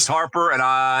Jesus. Bryce Harper,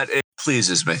 and it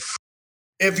pleases me.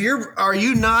 Are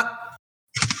you not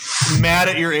mad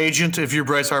at your agent if you're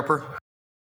Bryce Harper?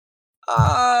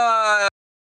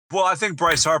 Well, I think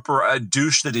Bryce Harper, a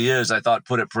douche that he is, I thought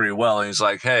put it pretty well. And he's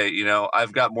like, hey,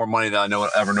 I've got more money than I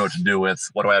ever know what to do with.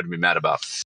 What do I have to be mad about?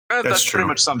 That true. pretty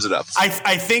much sums it up. I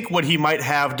think what he might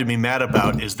have to be mad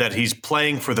about is that he's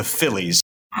playing for the Phillies.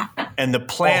 And the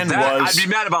plan was... I'd be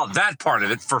mad about that part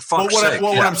of it, for fuck's sake.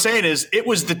 What I'm saying is, it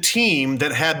was the team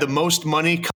that had the most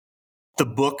money, the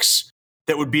books,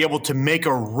 that would be able to make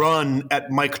a run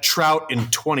at Mike Trout in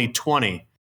 2020.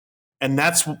 And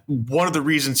that's one of the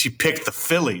reasons he picked the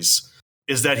Phillies,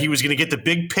 is that he was going to get the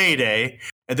big payday,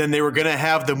 and then they were going to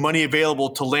have the money available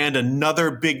to land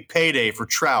another big payday for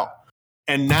Trout.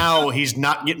 And now he's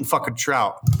not getting fucking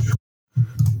Trout.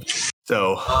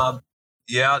 So...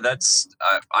 yeah,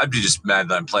 I'd be just mad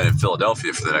that I'm playing in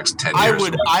Philadelphia for the next 10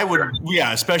 years. I would,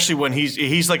 yeah, especially when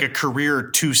he's like a career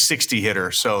 260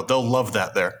 hitter, so they'll love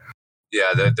that there.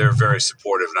 Yeah, they're very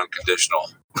supportive and unconditional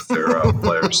with their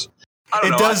players. I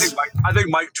don't know. I think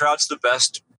Mike Trout's the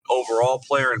best overall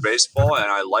player in baseball, and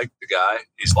I like the guy.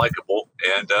 He's likable,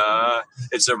 and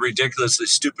it's a ridiculously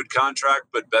stupid contract,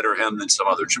 but better him than some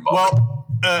other jamoke. Well,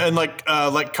 and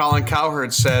like Colin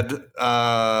Cowherd said,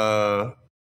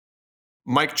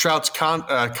 Mike Trout's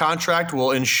contract will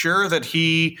ensure that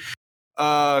he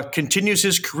continues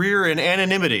his career in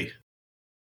anonymity,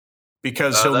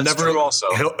 because he'll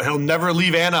never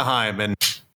leave Anaheim, and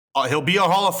he'll be a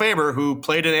Hall of Famer who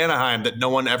played in Anaheim that no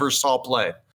one ever saw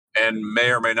play, and may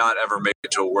or may not ever make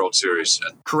it to a World Series.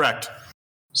 Correct.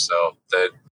 So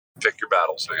pick your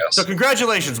battles, I guess. So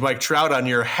congratulations, Mike Trout, on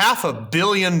your $500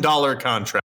 million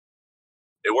contract.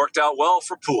 It worked out well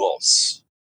for Pujols.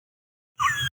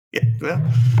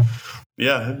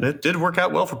 Yeah, it did work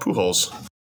out well for Pujols.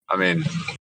 I mean,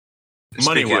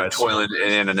 money-wise, toilet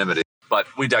and anonymity, but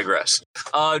we digress.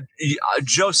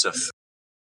 Joseph,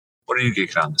 what are you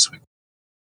geeking on this week?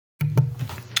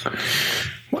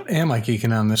 What am I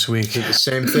geeking on this week? The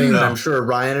same thing that I'm sure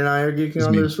Ryan and I are geeking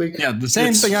on this week. Yeah, the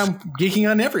same thing I'm geeking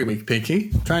on every week,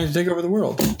 Pinky. Trying to take over the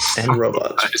world. And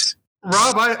robots. Nice.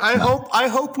 Rob, I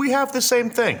hope we have the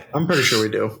same thing. I'm pretty sure we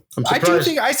do.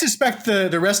 I suspect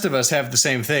the rest of us have the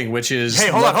same thing, which is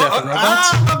Love, Death, and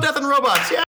Robots. Love, Death, and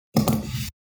Robots. Yeah.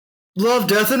 Love,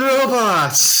 Death, and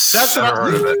Robots. That's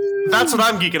what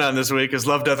I'm geeking on this week, is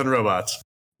Love, Death, and Robots.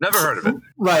 Never heard of it.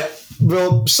 Right.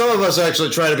 Well, some of us actually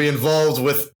try to be involved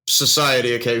with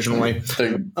society occasionally.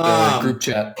 The group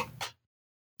chat.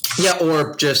 Yeah,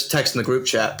 or just text in the group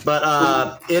chat.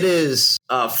 But it is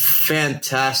a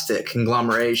fantastic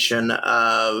conglomeration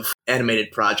of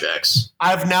animated projects.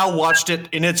 I've now watched it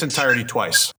in its entirety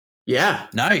twice. Yeah.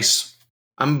 Nice.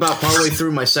 I'm about partway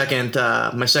through my second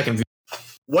view.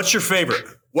 What's your favorite?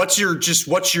 What's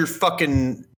your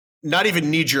fucking, not even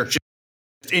knee jerk, just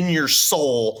in your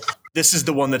soul, this is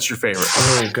the one that's your favorite?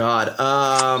 Oh God.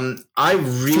 I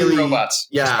really, 3 Robots.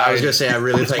 Yeah, I was gonna say I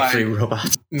really like 3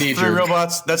 Robots. Knee jerk. 3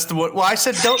 Robots. That's the one. Well, I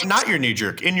said not your knee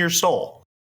jerk, in your soul.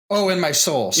 Oh, in my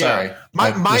soul. Sorry.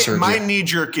 Yeah. My knee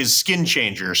jerk is Skin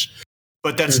Changers,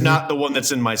 but that's not the one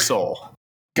that's in my soul.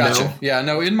 Gotcha. No? Yeah.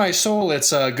 No, in my soul, it's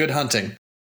Good Hunting.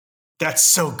 That's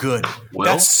so good. Well,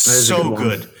 that's so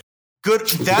good. Good.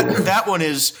 That one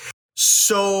is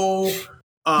so.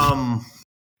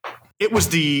 It was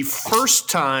the first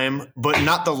time, but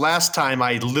not the last time,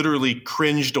 I literally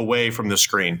cringed away from the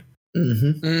screen.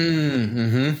 Mm-hmm.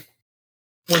 Mm-hmm.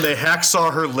 When they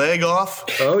hacksaw her leg off.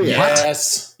 Oh yeah.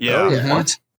 Yes. Yeah. Oh, yeah.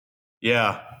 What?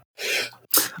 Yeah.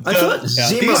 I thought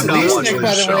Zima These, Blue Nick,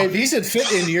 by the was- way, these would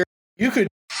fit in your. You could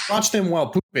watch them while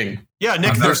pooping. Yeah,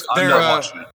 Nick, I'm not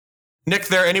watching it. Nick,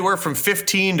 they're anywhere from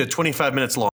 15 to 25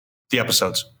 minutes long, the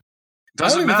episodes.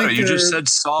 Doesn't even matter. think You just they're said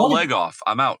saw a leg off.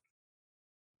 I'm out.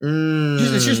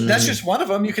 That's just one of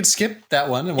them. You can skip that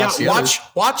one and watch the others.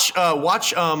 watch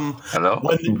Hello?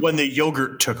 when the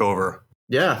yogurt took over.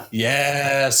 Yeah.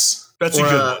 Yes. That's a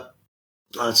good one.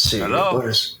 Let's see. Hello? What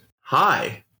is,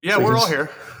 hi. Yeah, we're all here.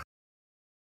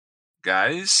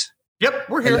 Guys? Yep,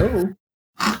 we're here. Hello.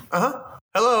 Uh-huh.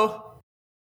 Hello.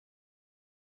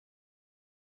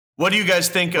 What do you guys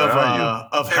think Where are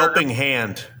of Helping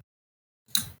Hand?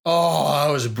 Oh,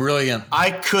 that was brilliant.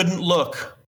 I couldn't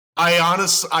look.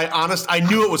 I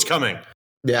knew it was coming.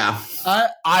 Yeah. I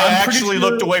I'm pretty actually sure-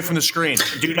 looked away from the screen.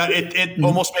 Dude, it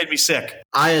almost made me sick.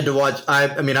 I had to watch.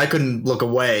 I mean, I couldn't look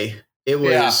away. It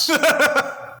was.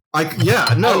 Yeah. Like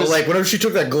whenever she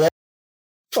took that glove,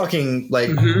 fucking like,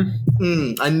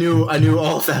 I knew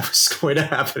all of that was going to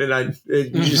happen, and you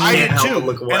just I can't did help too. but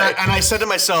look away. And I said to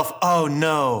myself, "Oh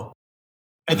no!"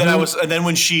 And then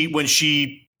when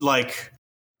she like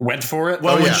Went for it.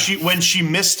 when she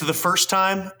missed the first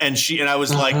time, and I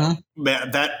was like,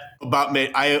 man, that about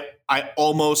me. I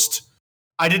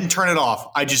didn't turn it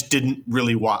off. I just didn't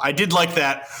really watch. I did like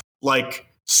that like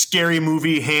scary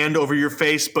movie hand over your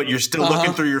face, but you're still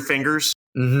looking through your fingers.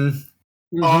 Mm-hmm.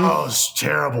 Oh, it's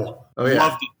terrible. Oh,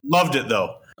 yeah. Loved it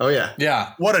though. Oh yeah.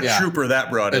 Yeah. What a trooper that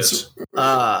broad is.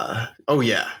 Oh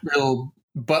yeah. Real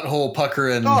butthole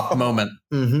puckering moment.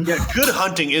 Mm-hmm. Yeah, Good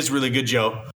Hunting is really good,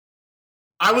 Joe.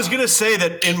 I was gonna say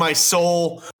that in my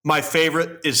soul, my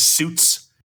favorite is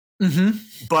Suits,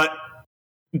 but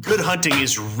Good Hunting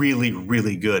is really,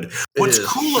 really good. What's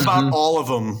cool about all of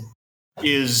them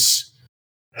is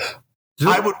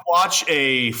I would watch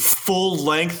a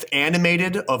full-length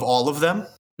animated of all of them.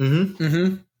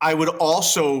 I would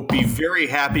also be very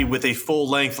happy with a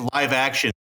full-length live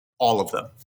action, all of them.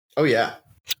 Oh yeah.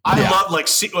 I love like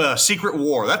Secret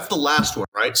War. That's the last one,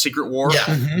 right? Secret War.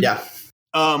 Yeah. Yeah.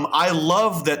 I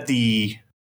love that the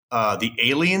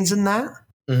aliens in that,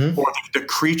 or the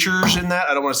creatures in that.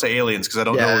 I don't want to say aliens because I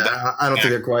don't know. I don't think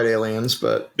they're quite aliens,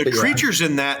 but the creatures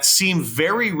in that seem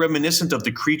very reminiscent of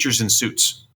the creatures in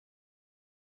Suits.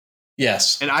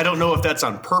 Yes. And I don't know if that's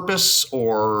on purpose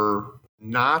or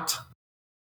not.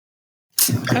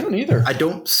 I don't either. I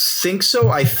don't think so.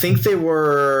 I think they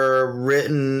were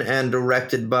written and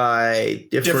directed by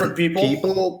different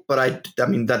people, but I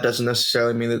mean that doesn't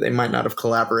necessarily mean that they might not have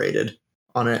collaborated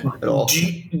on it at all. Do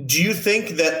you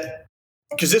think that,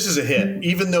 because this is a hit,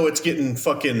 even though it's getting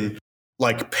fucking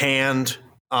like panned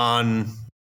on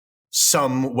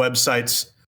some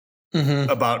websites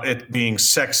about it being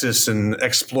sexist and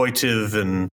exploitive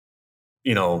and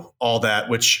all that,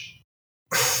 which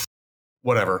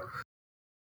whatever.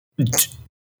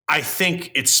 I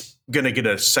think it's going to get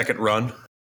a second run.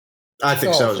 I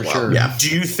think so as for well. sure. Yeah. Do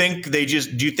you think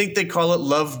they call it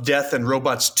Love, Death, and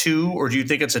Robots 2, or do you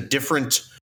think it's a different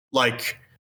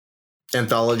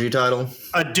Anthology title?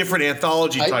 A different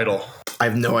anthology title? I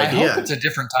have no I idea. hope it's a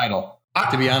different title,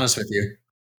 to be honest with you.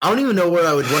 I don't even know where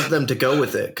I would want them to go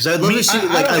with it, because I'd love to see.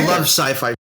 I love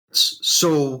sci-fi,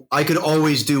 so I could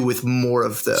always do with more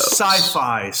of those.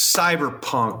 Sci-fi,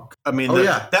 cyberpunk. I mean,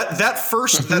 that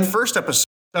first episode,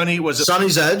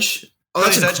 Sonny's Edge. Oh,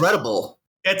 that's Sonny's incredible.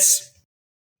 It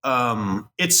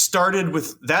started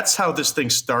with, that's how this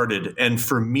thing started, and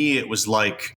for me, it was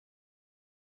like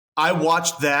I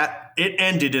watched that. It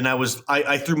ended, and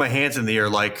I threw my hands in the air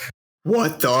like,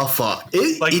 what the fuck?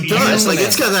 It does. Like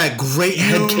it's got that great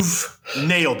head.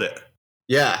 Nailed it.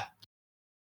 Yeah.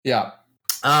 Yeah.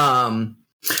 And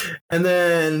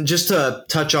then just to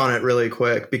touch on it really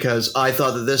quick, because I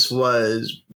thought that this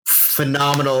was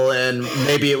phenomenal, and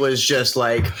maybe it was just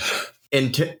like, I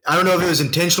don't know if it was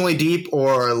intentionally deep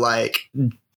or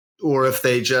if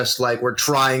they just like were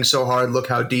trying so hard. Look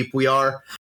how deep we are.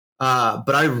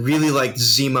 But I really liked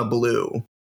Zima Blue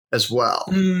as well.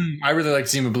 I really like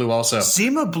Zima Blue also.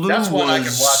 Zima Blue. That's one I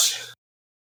can watch.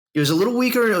 It was a little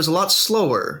weaker and it was a lot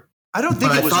slower. I don't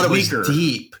think it was weaker. It was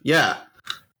deep. Yeah.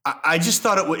 I just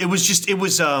thought it was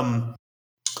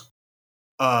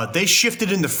they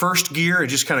shifted in the first gear and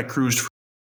just kind of cruised.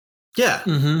 Yeah.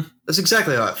 That's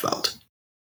exactly how I felt.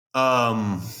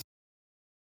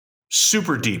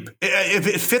 Super deep.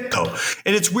 It fit though.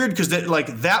 And it's weird because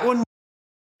that one,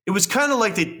 it was kind of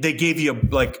like they gave you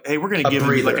hey, we're going to give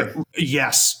you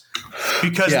yes.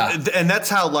 Because, and that's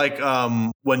how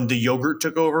when the yogurt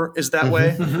took over is that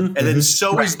way. And then is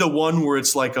the one where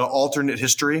it's like an alternate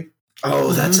history.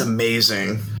 Oh, that's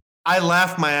amazing. I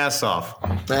laughed my ass off.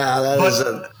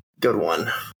 Yeah, Good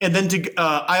one. And then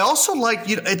I also like,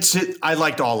 I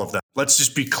liked all of them. Let's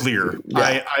just be clear.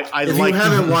 Yeah. I if like you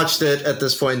haven't watched it at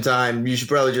this point in time, you should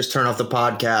probably just turn off the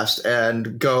podcast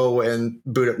and go and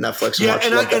boot up Netflix and watch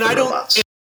Love, Death, and Robots.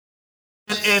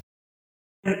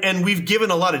 And we've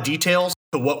given a lot of details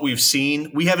to what we've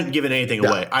seen. We haven't given anything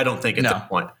away, I don't think, at that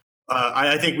point.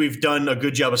 I think we've done a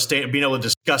good job of being able to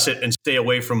discuss it and stay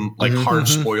away from like hard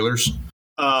spoilers.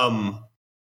 No,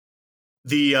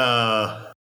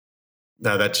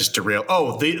 that just derailed.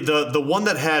 Oh, the one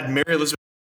that had Mary Elizabeth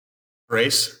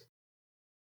Brace.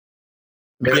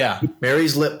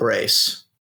 Mary's lip brace.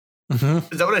 Is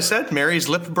that what I said? Mary's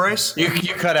lip brace? You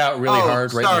cut out really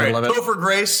hard right in the middle of it. Topher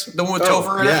Grace, the one with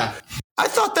Topher in it. I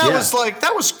thought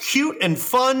that was cute and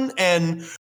fun and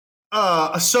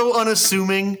so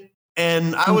unassuming.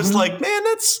 And I was like, man,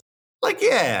 that's like,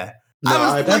 yeah. No,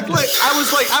 I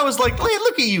was like, hey,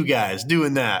 look at you guys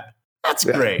doing that. That's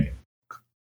great.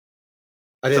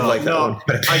 I didn't like that one.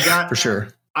 I got for sure.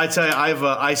 I tell you, I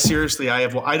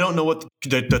don't know what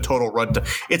the total runtime.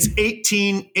 It's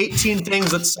 18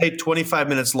 things. Let's say 25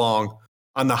 minutes long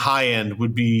on the high end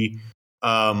would be.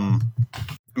 I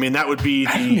mean, that would be.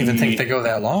 I don't even think they go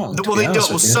that long. Well, they don't.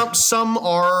 Well, some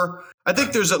are. I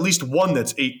think there's at least one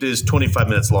is 25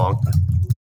 minutes long.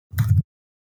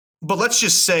 But let's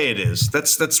just say it is.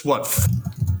 That's what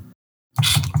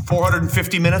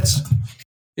 450 minutes.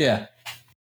 Yeah.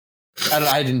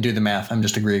 I didn't do the math. I'm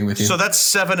just agreeing with you. So that's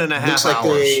 7.5 hours. Like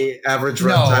the average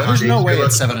runtime. No, there's no way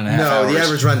it's 7.5 hours. No, the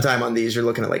average runtime on these, you're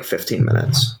looking at like 15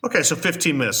 minutes. Okay, so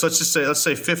 15 minutes. So let's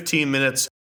say 15 minutes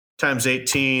times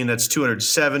 18. That's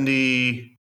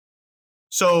 270.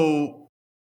 So,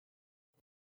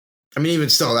 I mean, even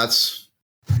still, that's.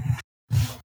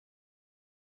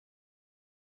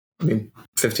 I mean,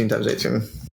 15 times 18.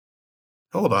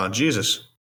 Hold on, Jesus.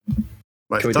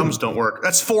 My thumbs don't work.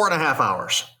 That's 4.5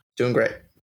 hours. Doing great.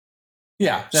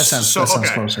 Yeah, that sounds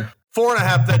closer.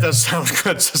 4.5. That does sound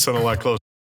good. That sounds a lot closer.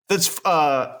 That's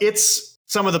it's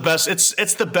some of the best.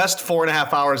 It's the best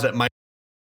 4.5 hours that might.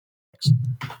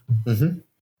 Mm-hmm.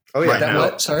 Oh yeah. Right now.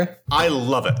 What? Sorry. I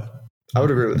love it. I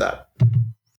would agree with that.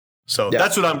 So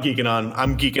that's what I'm geeking on.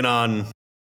 I'm geeking on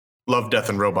Love, Death,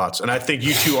 and Robots, and I think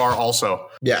you two are also.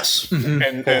 Yes,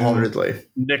 and wholeheartedly.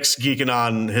 Nick's geeking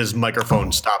on his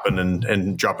microphone stopping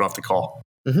and dropping off the call.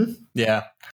 Mm-hmm. Yeah.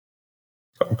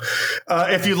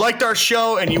 If you liked our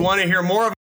show and you want to hear more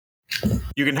of it,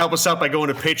 you can help us out by going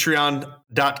to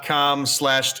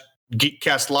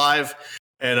patreon.com/geekcastlive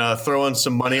and throw in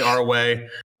some money our way.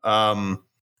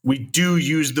 We do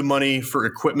use the money for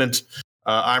equipment.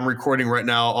 I'm recording right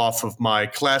now off of my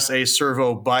Class A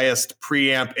servo biased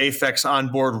preamp Aphex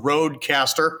onboard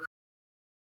Rodecaster.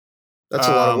 That's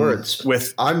a lot of words.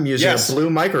 I'm using a blue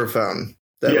microphone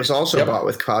that was also bought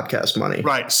with podcast money.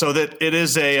 Right. So that it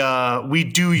is we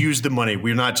do use the money.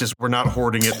 We're not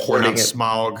hoarding it. We're not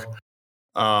smog.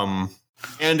 And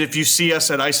if you see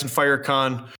us at Ice and Fire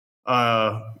Con,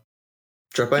 drop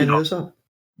by and hit us up.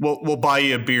 We'll buy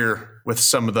you a beer with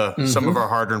some of our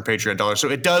hard-earned Patreon dollars. So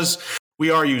it does. We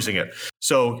are using it.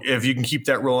 So if you can keep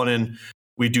that rolling in,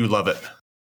 we do love it.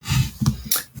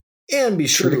 And be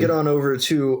sure to get on over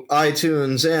to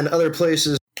iTunes and other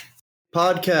places,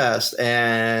 podcast,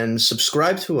 and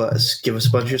subscribe to us. Give us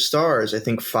a bunch of stars. I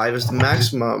think 5 is the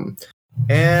maximum.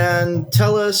 And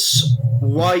tell us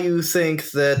why you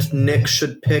think that Nick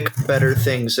should pick better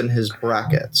things in his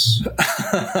brackets.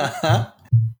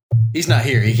 He's not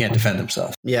here. He can't defend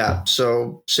himself. Yeah,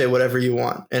 so say whatever you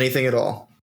want. Anything at all.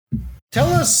 Tell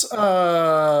us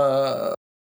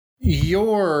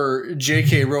your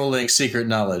J.K. Rowling secret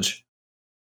knowledge.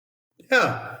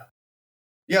 Yeah.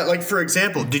 Yeah, like for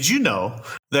example, did you know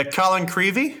that Colin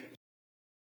Creevy?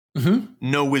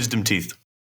 No wisdom teeth.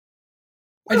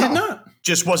 I did not.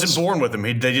 Just wasn't born with them.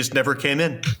 They just never came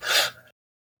in.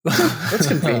 That's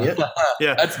convenient.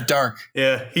 Yeah. That's dark.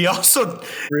 Yeah. He also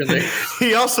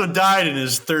died in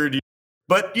his 30s.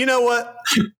 But you know what?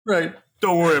 Right.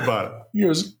 Don't worry about it. He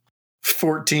was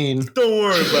 14. Don't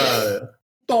worry about it.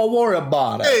 Don't worry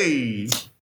about it.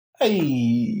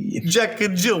 Hey, Jack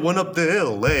and Jill went up the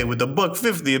hill, with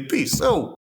 $1.50 apiece.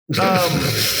 So,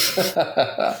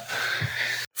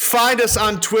 find us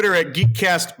on Twitter at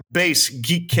Geekcast Base,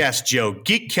 Geekcast Joe,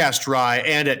 Geekcast Rye,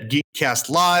 and at Geekcast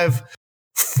Live.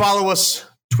 Follow us,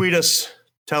 tweet us,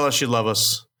 tell us you love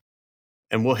us,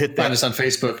 and we'll hit that. Find us on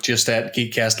Facebook just at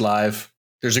Geekcast Live.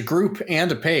 There's a group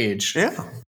and a page. Yeah.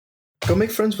 Go make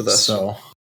friends with us. So,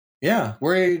 yeah,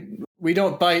 we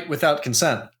don't bite without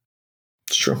consent.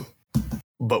 It's true.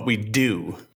 But we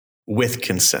do with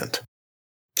consent.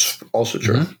 Also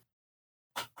true.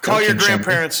 Call your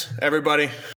grandparents, everybody.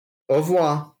 Au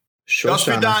revoir. Sure, До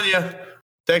свидания.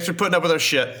 Thanks for putting up with our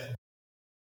shit.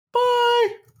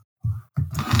 Bye.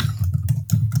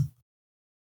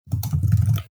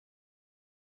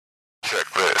 Check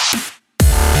this.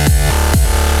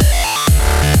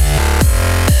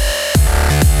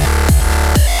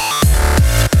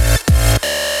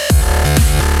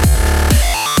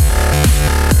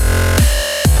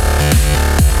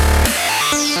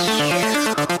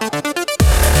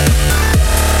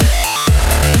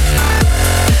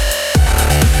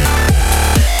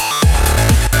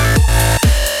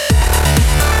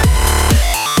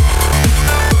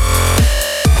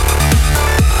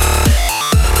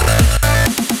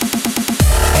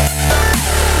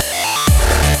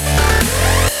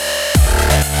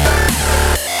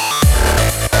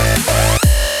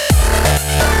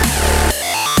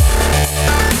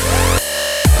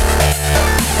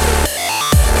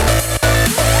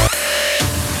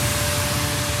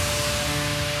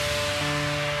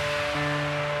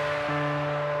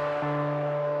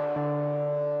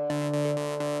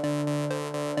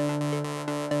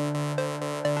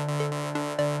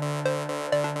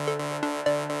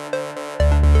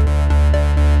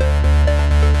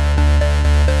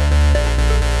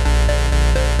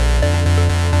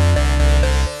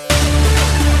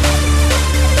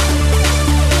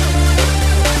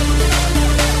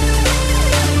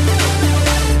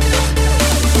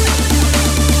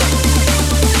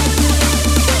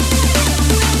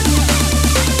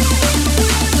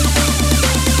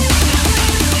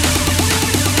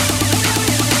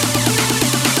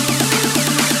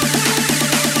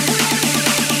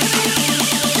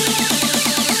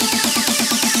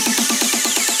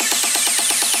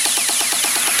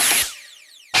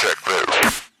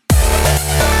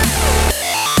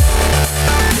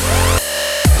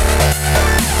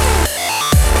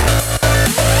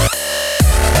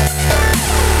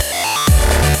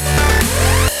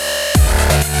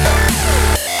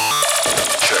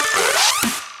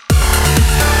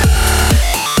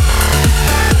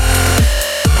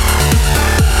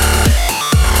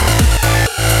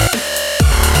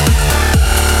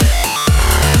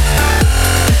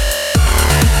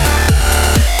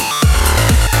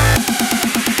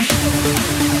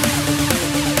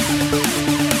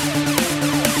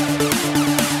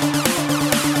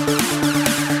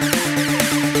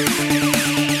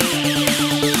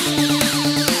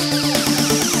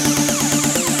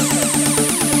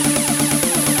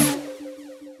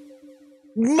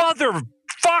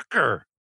 Motherfucker!